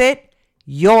worth it.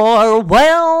 You're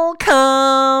welcome.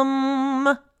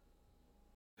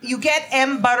 You get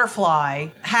M Butterfly.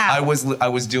 How? I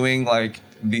was doing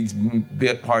these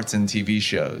bit parts in TV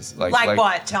shows. Like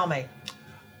what? Tell me.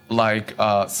 Like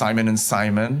Simon and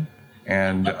Simon.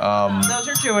 And those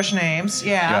are Jewish names,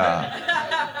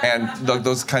 and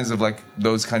those kinds of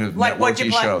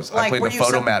networky shows. I played the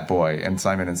Photomat Boy and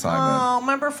Simon and Simon. Oh,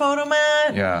 remember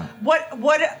Photomat? Yeah. What?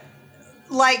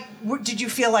 Did you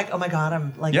feel like? Oh my God,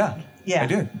 I'm like. Yeah. Yeah. I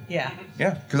did. Yeah.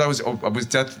 Yeah, because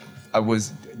I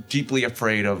was deeply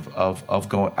afraid of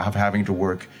having to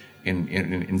work in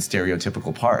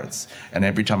stereotypical parts, and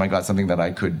every time I got something that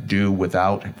I could do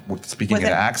without speaking an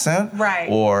accent, right,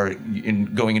 or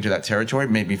in going into that territory,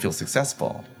 made me feel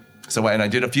successful. So I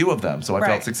did a few of them, so I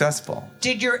felt successful.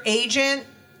 Did your agent,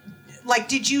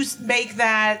 did you make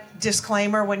that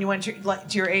disclaimer when you went to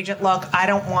your agent? Look, I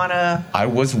don't want to. I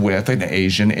was with an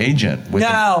Asian agent with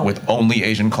only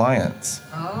Asian clients.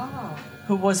 Oh,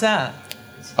 who was that?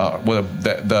 Well,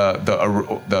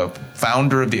 the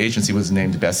founder of the agency was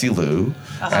named Bessie Lou,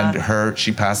 and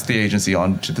she passed the agency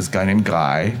on to this guy named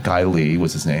Guy Lee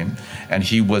was his name, and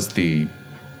he was the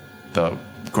the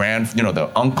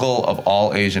uncle of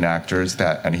all Asian actors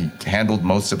and he handled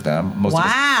most of them.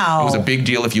 Wow. It was a big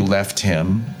deal if you left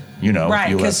him,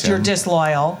 right, because you're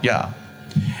disloyal. Yeah.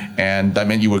 And that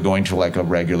meant you were going to a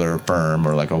regular firm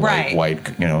or a white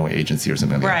agency or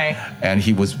something like that. Right. And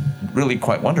he was really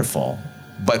quite wonderful.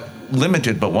 But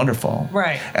limited, but wonderful.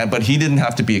 Right. But he didn't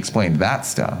have to be explained that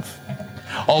stuff.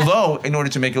 Although, in order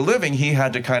to make a living, he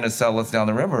had to kind of sell us down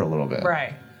the river a little bit.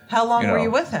 Right. How long were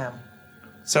you with him?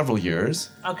 Several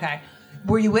years. Okay.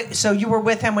 So you were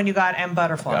with him when you got M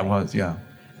Butterfly? I was, yeah.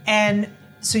 And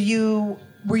so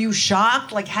were you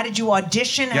shocked? How did you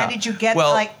audition? Yeah. How did you get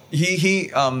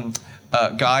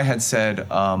Guy had said,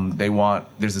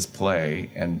 there's this play,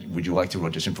 and would you like to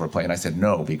audition for a play? And I said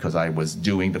no, because I was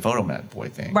doing the Photomat Boy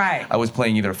thing. Right. I was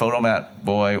playing either Photomat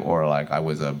Boy or I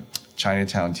was a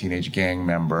Chinatown teenage gang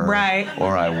member. Right.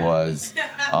 Or I was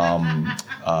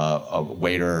a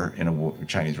waiter in a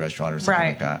Chinese restaurant or something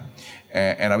like that.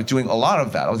 And I was doing a lot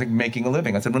of that. I was like making a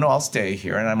living. I said, well, no, I'll stay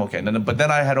here and I'm okay. But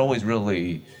then I had always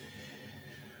really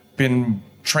been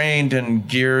trained and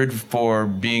geared for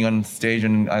being on stage,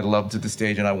 and I loved the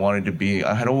stage, and I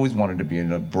had always wanted to be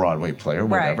in a Broadway play or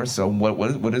whatever. Right. So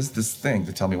what is this thing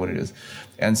to tell me what it is?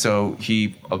 And so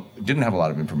he didn't have a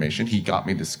lot of information. He got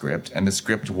me the script, and the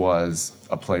script was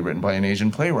a play written by an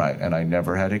Asian playwright, and I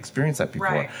never had experienced that before.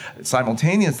 Right.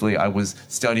 Simultaneously, I was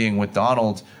studying with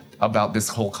Donald about this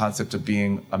whole concept of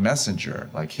being a messenger.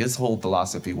 Like his whole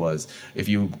philosophy was, if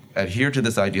you adhere to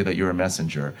this idea that you're a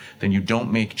messenger, then you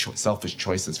don't make selfish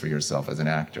choices for yourself as an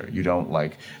actor. You don't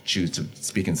like choose to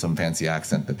speak in some fancy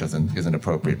accent that isn't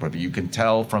appropriate. But you can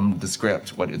tell from the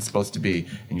script what it's supposed to be,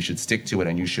 and you should stick to it,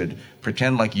 and you should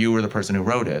pretend like you were the person who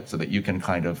wrote it so that you can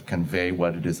kind of convey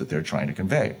what it is that they're trying to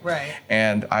convey. Right.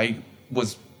 And I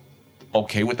was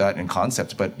okay with that in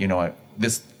concept, but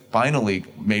this finally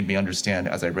made me understand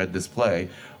as I read this play,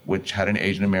 which had an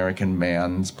Asian American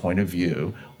man's point of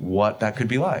view, what that could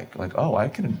be like. Like, oh, I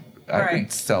could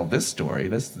sell this story.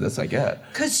 This I get.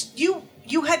 Because you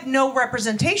had no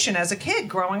representation as a kid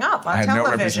growing up on television. I had no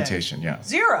representation. Yeah.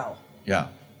 Zero. Yeah,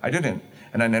 I didn't,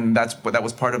 and that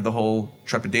was part of the whole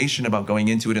trepidation about going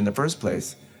into it in the first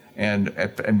place, and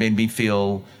it made me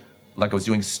feel like I was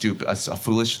doing a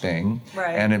foolish thing,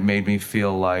 right. And it made me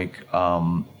feel like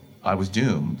I was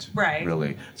doomed, right?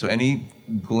 Really. So any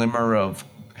glimmer of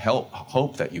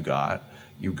hope that you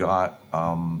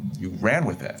ran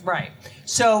with it, right?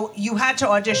 So you had to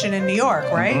audition in New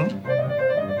York, right?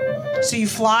 Mm-hmm. So you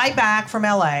fly back from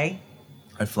LA.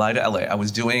 I fly to LA. I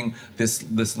was doing this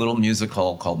little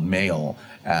musical called Mail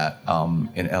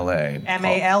in LA.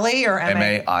 M-A-L-E or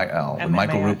M-A-I-L with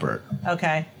Michael Rupert.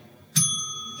 Okay.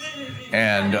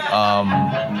 And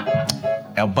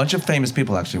a bunch of famous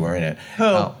people actually were in it.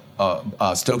 Who?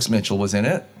 Stokes Mitchell was in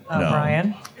it. No.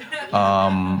 Brian.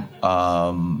 I'm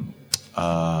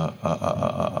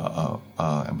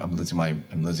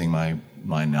losing my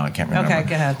mind now. I can't remember. Okay,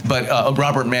 go ahead. But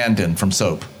Robert Mandan from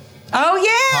Soap. Oh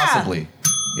yeah. Possibly.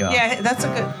 Yeah. Yeah, that's a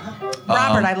good.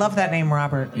 Robert, I love that name,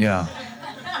 Robert. Yeah.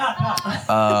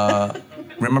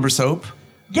 Remember Soap?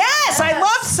 Yes, I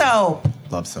love Soap.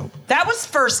 Love Soap. That was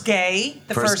First Gay.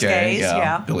 The First Gays.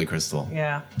 Yeah. Billy Crystal.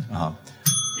 Yeah. Uh-huh.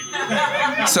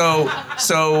 So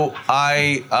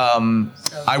I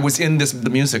was in the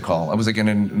music hall. I was I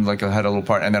had a little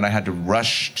part, and then I had to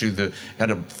rush had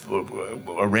to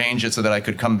arrange it so that I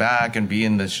could come back and be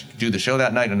do the show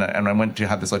that night, and I went to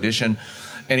have this audition.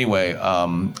 Anyway,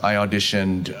 I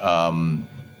auditioned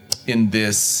in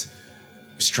this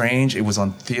strange. It was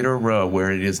on Theater Row,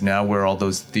 where it is now, where all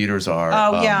those theaters are.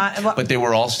 Oh yeah, but they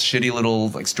were all shitty little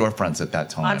storefronts at that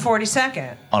time. On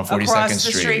 42nd. On 42nd across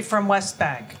Street. the street from West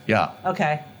Bank. Yeah.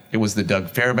 Okay. It was the Doug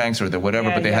Fairbanks or the whatever,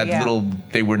 but they had little.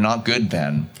 They were not good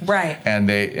then. Right. And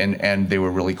they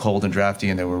were really cold and drafty,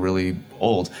 and they were really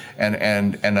old. And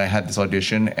I had this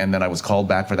audition, and then I was called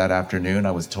back for that afternoon.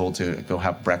 I was told to go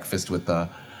have breakfast with the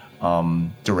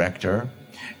director,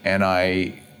 and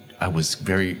I was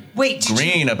very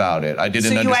green about it. I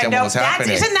didn't understand what was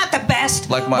happening. Isn't that the best?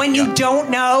 When you don't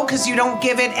know, because you don't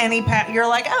give it any. You're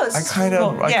like, oh, this is cool.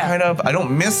 I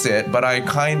don't miss it, but I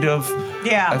kind of.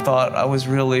 Yeah. I thought I was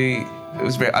really.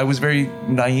 I was very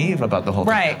naive about the whole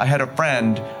thing. Right. I had a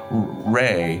friend,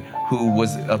 Ray, who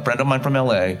was a friend of mine from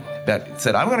LA, that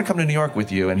said, "I'm going to come to New York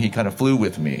with you," and he kind of flew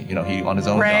with me. He on his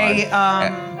own Ray,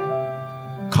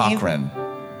 Cochran.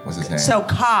 Was his name. So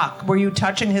were you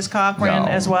touching his cock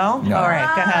as well? No. All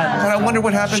right, go ahead. But I wonder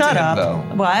what happened to him, though.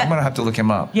 What? I'm going to have to look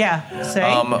him up. Yeah, see?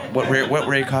 What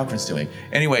Ray Cochran's doing.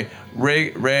 Anyway,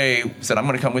 Ray said, I'm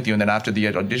going to come with you. And then after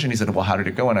the audition, he said, well, how did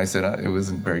it go? And I said, it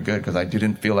wasn't very good, because I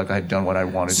didn't feel like I had done what I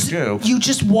wanted to do. You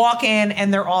just walk in,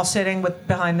 and they're all sitting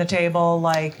behind the table,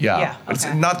 Yeah. Okay.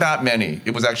 It's not that many.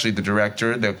 It was actually the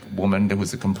director, the woman that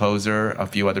was the composer, a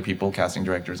few other people, casting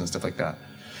directors and stuff like that.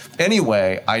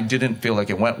 Anyway, I didn't feel like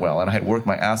it went well, and I had worked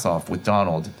my ass off with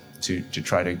Donald to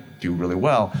try to do really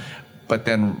well. But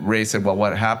then Ray said, well,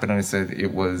 what happened? And I said,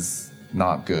 it was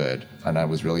not good. And I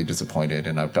was really disappointed,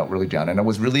 and I felt really down. And I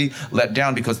was really let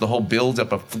down because the whole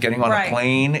build-up of getting on a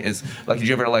plane is, did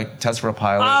you ever test for a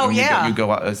pilot? Oh, when you go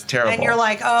out, it's terrible. And you're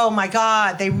like, oh my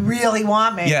God, they really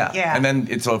want me. Yeah. And then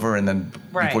it's over, and then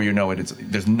before you know it,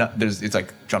 it's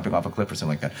like jumping off a cliff or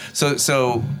something like that.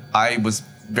 So I was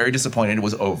very disappointed it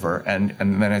was over, and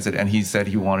then I said, and he said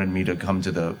he wanted me to come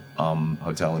to the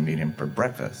hotel and meet him for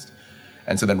breakfast.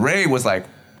 And so then Ray was like,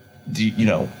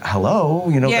 hello,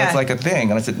 Yeah. that's like a thing.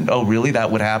 And I said, oh, really?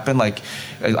 That would happen? Like,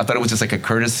 I thought it was just like a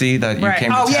courtesy that you came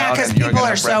to town. Oh, yeah, because and you were people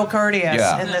gonna are so courteous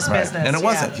in this business. And it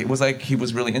wasn't. It was like he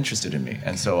was really interested in me.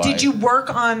 And so Did you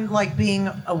work on, like, being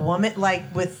a woman, like,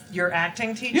 with your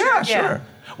acting teacher? Yeah, sure.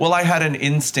 Well, I had an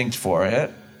instinct for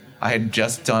it. I had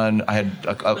just done,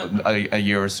 a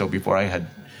year or so before I had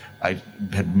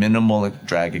minimal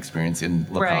drag experience in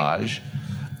Lacage.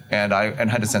 And I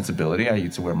had a sensibility. I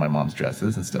used to wear my mom's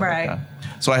dresses and stuff like that.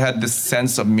 So I had this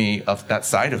sense of me, of that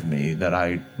side of me that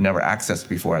I never accessed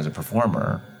before as a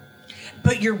performer.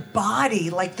 But your body,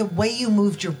 like the way you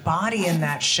moved your body in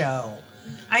that show.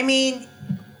 I mean,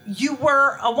 you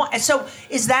were so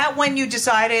is that when you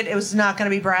decided it was not going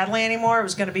to be Bradley anymore? It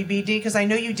was going to be BD? Because I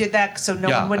know you did that so no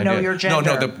one would know your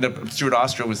gender. No, Stuart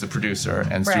Ostro was the producer,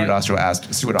 and Stuart Ostro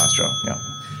asked Stuart Ostro,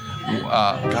 and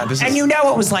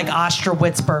it was like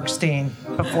Ostrowitzbergstein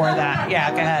before that. Yeah,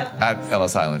 go ahead. At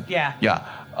Ellis Island. Yeah. Yeah.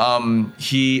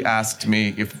 He asked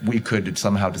me if we could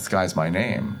somehow disguise my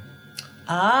name.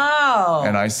 Oh.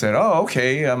 And I said, oh,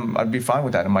 okay, I'd be fine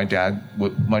with that. And my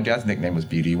dad's nickname was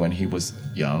BD when he was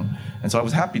young. And so I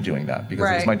was happy doing that because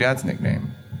it was my dad's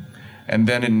nickname. And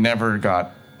then it never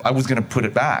got... I was going to put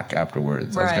it back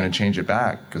afterwards. I was going to change it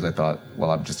back because I thought, well,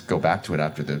 I'll just go back to it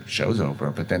after the show's over.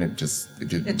 But then it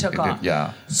took off.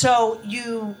 So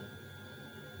you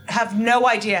have no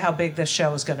idea how big this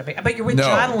show is going to be. But you're with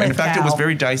John Lithgow. And in fact, it was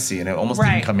very dicey and it almost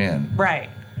didn't come in. Right.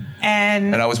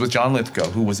 And I was with John Lithgow,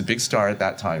 who was a big star at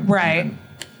that time. Right. Even.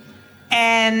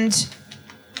 And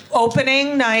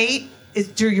opening night,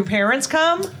 do your parents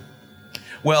come?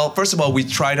 Well, first of all, we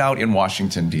tried out in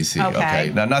Washington, D.C.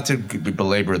 Okay. Now, not to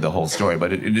belabor the whole story,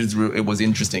 but it was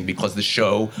interesting because the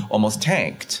show almost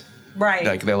tanked. Right.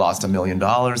 Like they lost $1 million.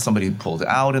 Somebody pulled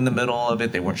out in the middle of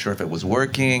it. They weren't sure if it was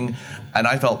working, and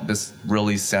I felt this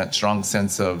really strong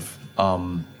sense of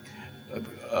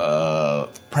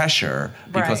pressure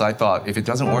because I thought if it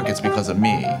doesn't work, it's because of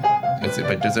me.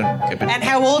 And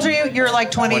how old are you? You're like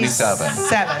 27.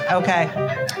 Okay.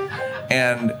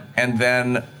 And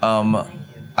then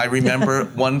I remember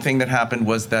one thing that happened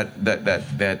was that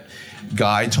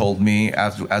Guy told me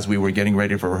as we were getting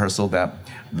ready for rehearsal that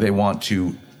they want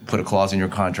to put a clause in your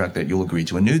contract that you'll agree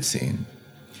to a nude scene.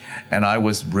 And I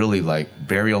was really like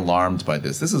very alarmed by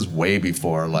this. This is way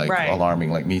before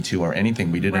alarming like Me Too or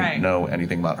anything. We didn't know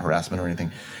anything about harassment or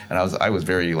anything. And I was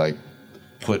very like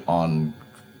put on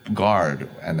guard.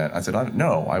 And then I said, I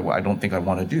don't think I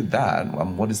want to do that.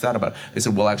 What is that about? They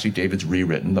said, well, actually, David's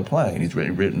rewritten the play and he's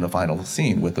rewritten the final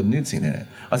scene with the nude scene in it.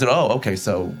 I said, oh, okay,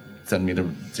 so send me the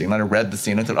scene. And I read the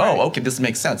scene and I said, oh, okay, this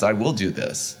makes sense. I will do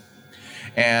this.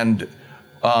 And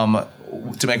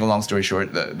to make a long story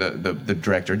short, the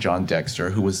director, John Dexter,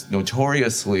 who was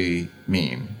notoriously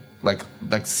mean, like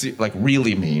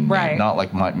really mean, not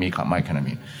like my kind of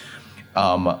mean,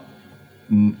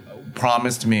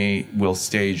 promised me we'll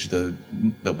stage the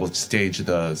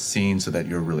scene so that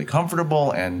you're really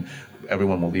comfortable and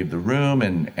everyone will leave the room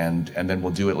and then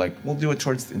we'll do it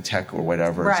towards in tech or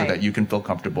whatever so that you can feel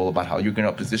comfortable about how you're going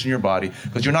to position your body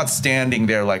because you're not standing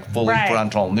there like fully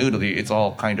frontal nudity. It's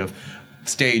all kind of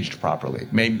staged properly.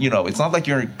 Maybe it's not like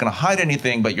you're going to hide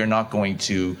anything, but you're not going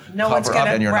to cover up,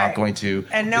 and you're not going to.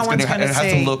 And no one's going to see. It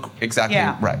has to look exactly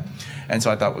right. And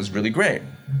so I thought it was really great.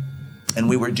 And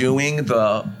we were doing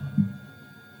the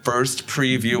first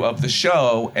preview of the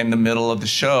show in the middle of the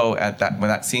show when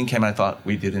that scene came. I thought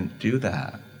we didn't do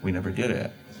that. We never did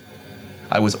it.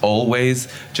 I was always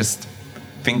just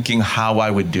thinking how I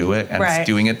would do it and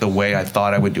doing it the way I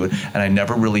thought I would do it. And I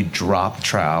never really dropped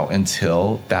trow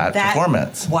until that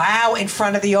performance. Wow, in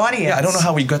front of the audience. Yeah, I don't know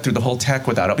how we got through the whole tech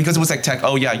without it. Because it was like tech,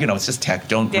 it's just tech,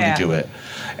 don't really do it.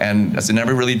 And so I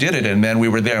never really did it. And then we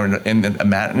were there in a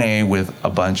matinee with a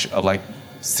bunch of like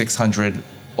 600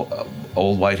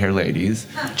 old white hair ladies.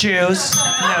 Jews,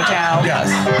 no doubt.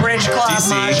 Yes. Bridge Club,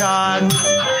 DC. Mahjong.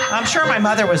 I'm sure my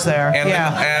mother was there.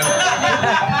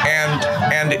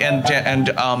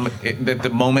 The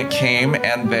moment came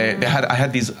and I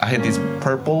had these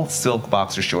purple silk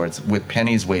boxer shorts with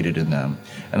pennies weighted in them,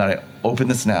 and I opened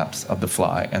the snaps of the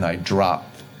fly and I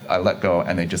let go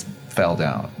and they just fell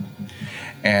down,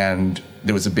 and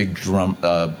there was a big drum,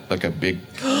 like a big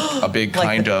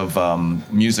kind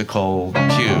of musical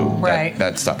cue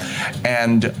that stopped,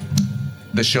 and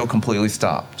the show completely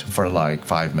stopped for like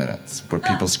 5 minutes for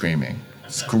people screaming.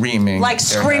 Like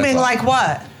screaming, like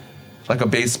what? Like a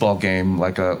baseball game,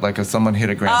 like a someone hit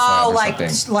a grand slam or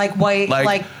something.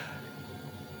 Like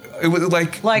it was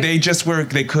like they just were.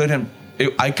 They couldn't.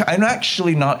 I'm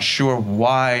actually not sure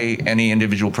why any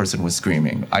individual person was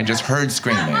screaming. I just heard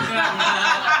screaming.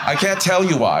 I can't tell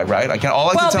you why, right? I can't. All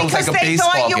I can tell is like a baseball game. Well, because they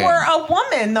thought you were a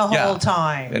woman the whole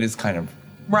time. It is kind of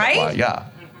right. Why, yeah.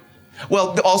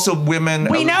 Well, also women.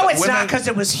 We know it's not because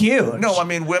it was huge. No, I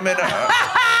mean women.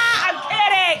 I'm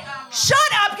kidding. Shut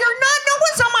up. You're not. No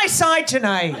one's on my side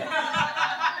tonight.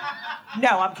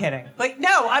 No, I'm kidding. Like,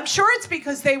 no, I'm sure it's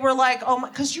because they were like, oh my,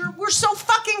 because we're so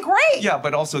fucking great. Yeah,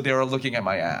 but also they were looking at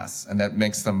my ass, and that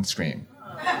makes them scream.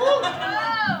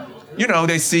 You know,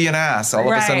 they see an ass all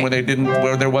of a sudden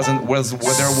where there was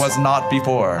not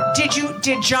before.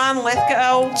 Did John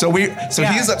Lithgow? So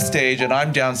he's upstage and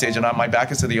I'm downstage and my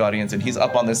back is to the audience and he's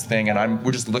up on this thing and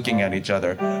we're just looking at each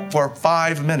other for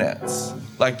 5 minutes,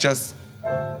 like just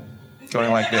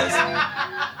going like this.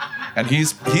 And he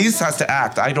has to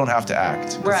act. I don't have to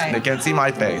act. Right. They can't see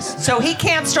my face. So he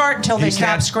can't start until they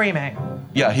stop screaming.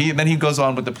 Yeah, then he goes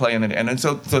on with the play, and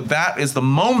so that is the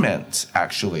moment,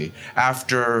 actually,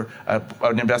 after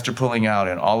an investor pulling out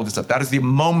and all of this stuff. That is the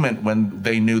moment when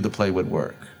they knew the play would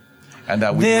work, and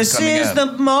that we were coming in. This is the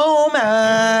moment.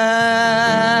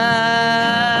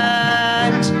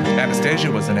 Anastasia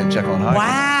was in it, Jekyll and Hyde.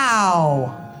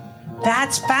 Wow,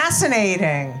 that's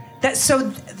fascinating. So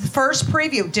the first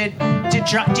preview, did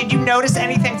you notice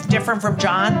anything different from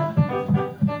John?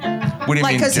 What do you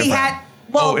mean because different? He had.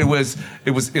 Well, it was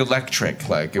electric.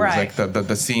 Like it was like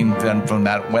the scene then from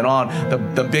that went on.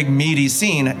 The big meaty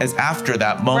scene is after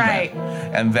that moment, right?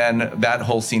 And then that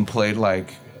whole scene played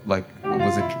like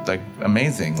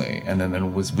amazingly. And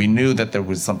then we knew that there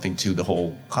was something to the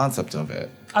whole concept of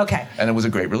it. Okay. And it was a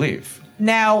great relief.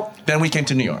 Now. Then we came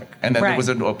to New York, and then there was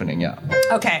an opening. Yeah.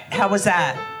 Okay. How was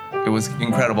that? It was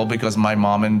incredible because my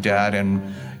mom and dad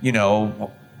and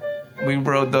we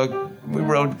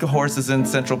rode horses in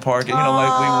Central Park, and we went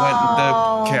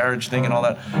the carriage thing and all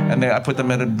that. And I put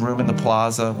them in a room in the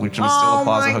plaza, which was still a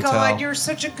plaza hotel. Oh my God, you're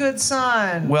such a good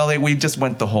son. Well, we just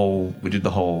went we did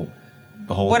the whole.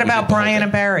 What about Brian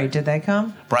and Barry? Did they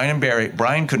come?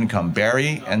 Brian couldn't come.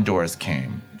 Barry and Doris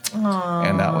came. Aww.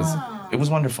 And it was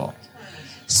wonderful.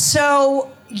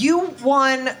 So you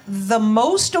won the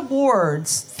most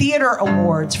awards, theater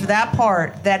awards, for that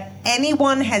part that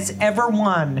anyone has ever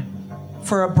won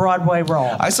for a Broadway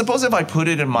role. I suppose if I put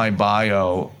it in my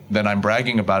bio, then I'm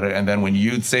bragging about it, and then when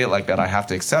you say it like that, I have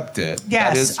to accept it.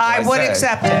 Yes, I would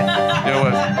accept it.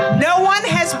 No one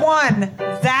has won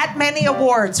that many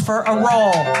awards for a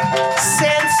role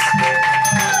since.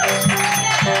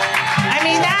 I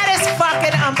mean, that is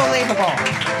fucking unbelievable.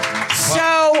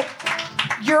 So,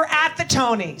 you're at the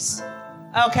Tonys,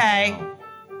 okay?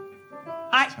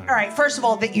 All right, first of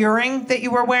all, the earring that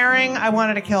you were wearing, I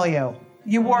wanted to kill you.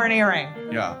 You wore an earring.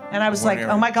 Yeah. And I was like,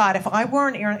 oh my God, if I wore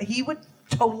an earring, he would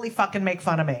totally fucking make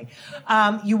fun of me.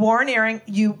 You wore an earring.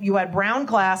 You had brown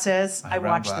glasses. I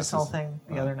watched this whole thing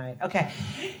the other night. Okay.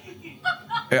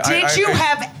 Did you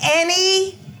have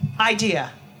any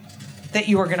idea that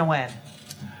you were going to win?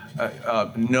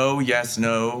 No, yes,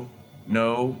 no.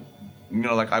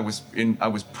 Like I was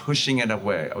pushing it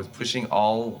away. I was pushing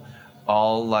all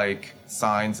like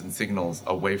signs and signals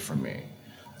away from me.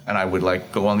 And I would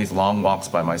like go on these long walks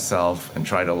by myself and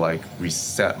try to like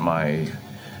reset my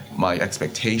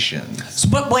expectations.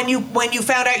 But when you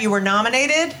found out you were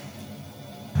nominated,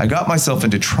 I got myself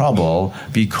into trouble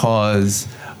because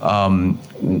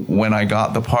when I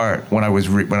got the part, when I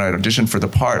auditioned for the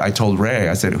part, I told Ray,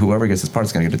 I said, whoever gets this part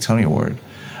is going to get a Tony Award.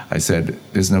 I said,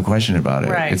 there's no question about it.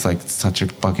 Right. It's like such a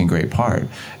fucking great part.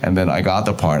 And then I got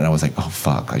the part and I was like, oh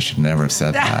fuck, I should never have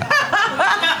said that.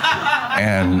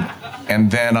 And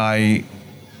then I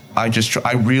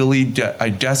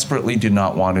desperately did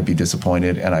not want to be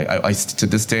disappointed, and I to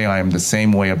this day I am the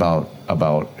same way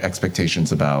about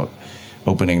expectations about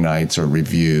opening nights or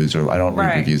reviews, or I don't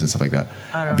read reviews and stuff like that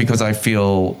because I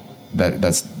feel that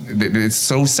it's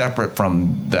so separate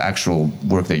from the actual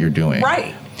work that you're doing.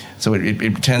 Right. So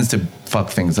it tends to fuck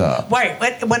things up. Right.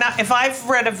 If I've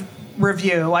read a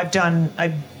review, I've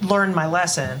learned my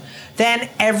lesson. Then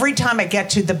every time I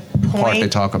get to the point part they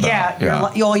talk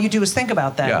about, all you do is think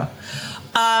about that.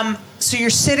 Yeah. So you're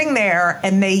sitting there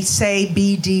and they say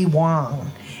B.D. Wong,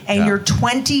 and you're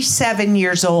 27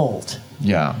 years old.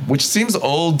 Yeah, which seems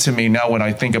old to me now when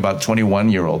I think about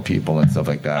 21-year-old people and stuff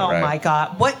like that. Oh right? My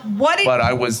God! What? But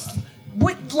I was.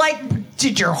 What, like,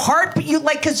 did your heart?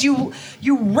 Because you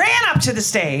ran up to the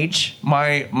stage.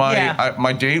 My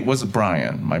date was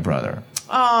Brian, my brother.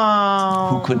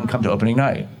 Oh. Who couldn't come to opening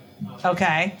night.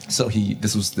 Okay. So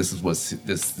this was the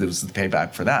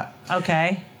payback for that.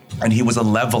 Okay. And he was a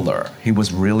leveler. He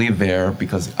was really there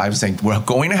because I was saying, we're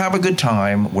going to have a good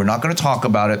time. We're not going to talk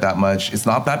about it that much. It's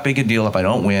not that big a deal if I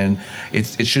don't win. It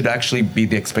should actually be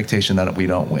the expectation that we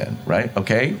don't win, right?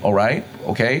 Okay? All right?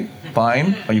 Okay?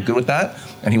 fine? Are you good with that?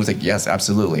 And he was like, yes,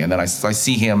 absolutely. And then I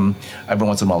see him every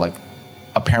once in a while, like,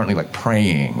 apparently like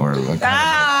praying or like,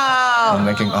 I'm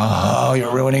thinking, oh,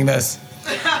 you're ruining this.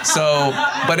 So,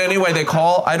 but anyway, they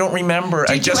call. I don't remember.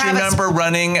 I just remember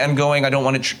running and going. I don't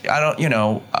want to.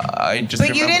 I just.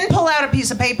 But you didn't pull out a piece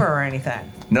of paper or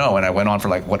anything. No, and I went on for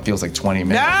like what feels like 20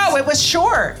 minutes. No, it was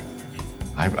short.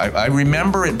 I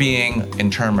remember it being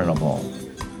interminable.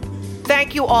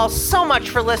 Thank you all so much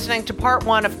for listening to part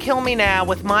 1 of Kill Me Now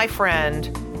with my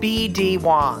friend B.D.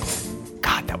 Wong.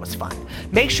 God, that was fun.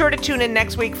 Make sure to tune in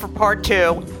next week for part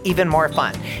 2, even more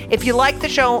fun. If you like the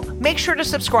show, make sure to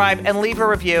subscribe and leave a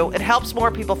review. It helps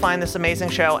more people find this amazing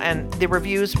show, and the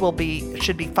reviews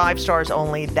should be 5 stars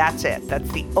only. That's it.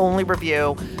 That's the only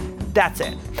review. That's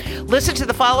it. Listen to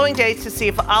the following dates to see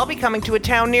if I'll be coming to a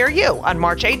town near you. On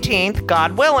March 18th,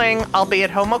 God willing, I'll be at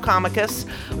Homo Comicus,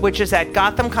 which is at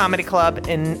Gotham Comedy Club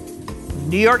in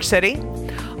New York City.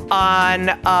 On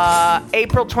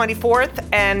April 24th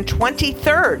and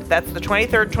 23rd, that's the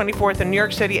 23rd, 24th in New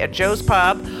York City at Joe's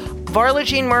Pub. Varla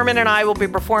Jean Merman and I will be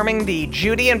performing the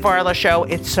Judy and Varla show.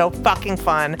 It's so fucking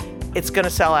fun. It's going to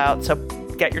sell out, so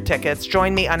get your tickets.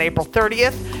 Join me on April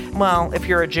 30th, well, if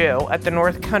you're a Jew, at the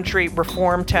North Country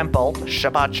Reform Temple,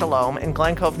 Shabbat Shalom, in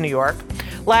Glen Cove, New York.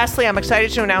 Lastly, I'm excited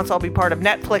to announce I'll be part of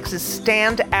Netflix's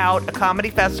Stand Out, a comedy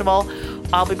festival.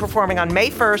 I'll be performing on May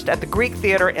 1st at the Greek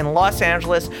Theater in Los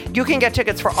Angeles. You can get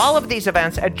tickets for all of these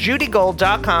events at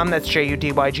judygold.com. That's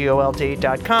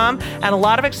JUDYGOLD.com. And a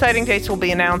lot of exciting dates will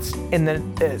be announced in the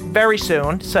very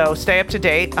soon. So stay up to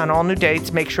date on all new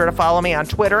dates. Make sure to follow me on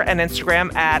Twitter and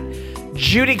Instagram at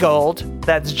JudyGold.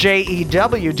 That's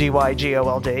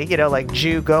JEWDYGOLD. You know, like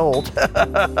Jew Gold.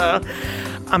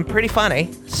 I'm pretty funny.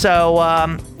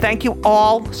 So thank you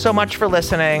all so much for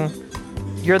listening.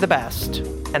 You're the best.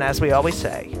 And as we always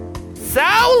say,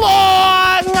 so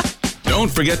long! Don't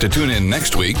forget to tune in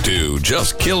next week to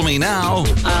Just Kill Me Now.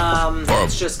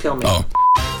 It's Just Kill Me. Oh.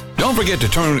 Don't forget to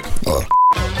turn for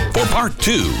part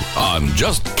 2 on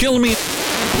Just Kill Me.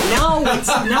 No, it's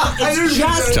not.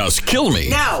 It's Just Kill Me.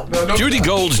 No. Judy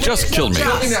Gold's Just Kill Me.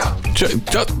 Just.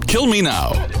 Just Kill Me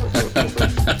Now.